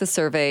 and I think the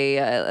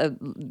survey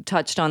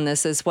touched on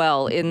this as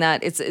well, in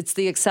that it's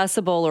the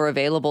accessible or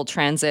available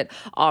transit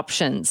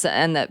options,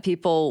 and that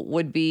people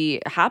would be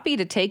happy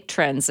to take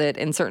transit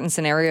in certain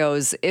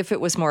scenarios if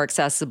it was more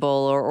accessible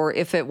or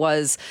if it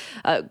was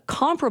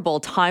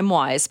comparable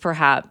time-wise,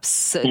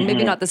 perhaps.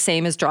 Maybe not the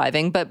same as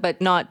driving, but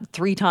not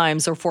 3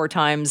 times or 4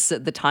 times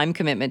the time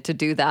commitment to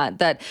do that.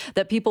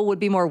 That people would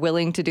be more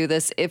willing to do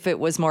this if it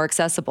was more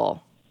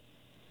accessible.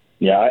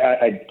 Yeah,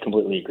 I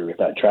completely agree with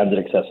that. Transit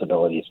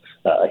accessibility is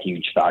a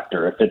huge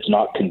factor. If it's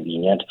not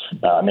convenient,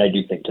 I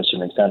do think to a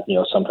certain extent,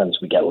 sometimes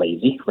we get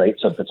lazy, right?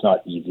 So if it's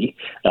not easy,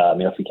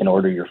 if you can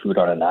order your food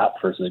on an app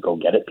versus go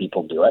get it,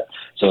 people do it.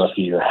 So if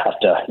you have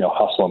to,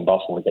 hustle and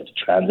bustle to get to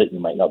transit, you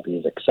might not be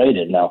as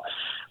excited. Now,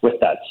 with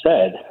that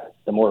said,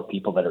 the more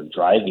people that are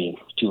driving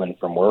to and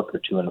from work or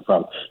to and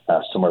from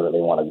somewhere that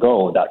they want to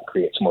go, that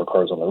creates more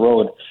cars on the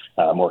road,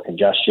 more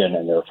congestion,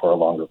 and therefore a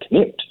longer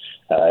commute.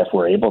 If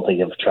we're able to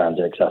give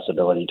transit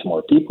accessibility to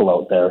more people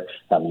out there,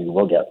 you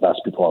will get less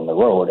people on the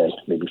road and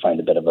maybe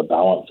find a bit of a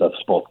balance of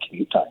both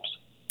commute times.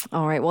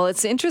 All right. Well,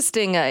 it's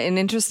interesting, an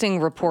interesting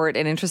report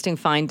and interesting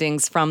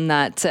findings from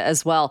that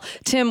as well.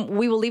 Tim,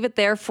 we will leave it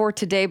there for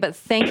today, but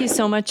thank you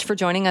so much for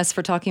joining us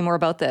for talking more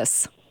about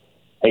this.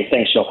 Hey,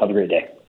 thanks, Jill. Have a great day.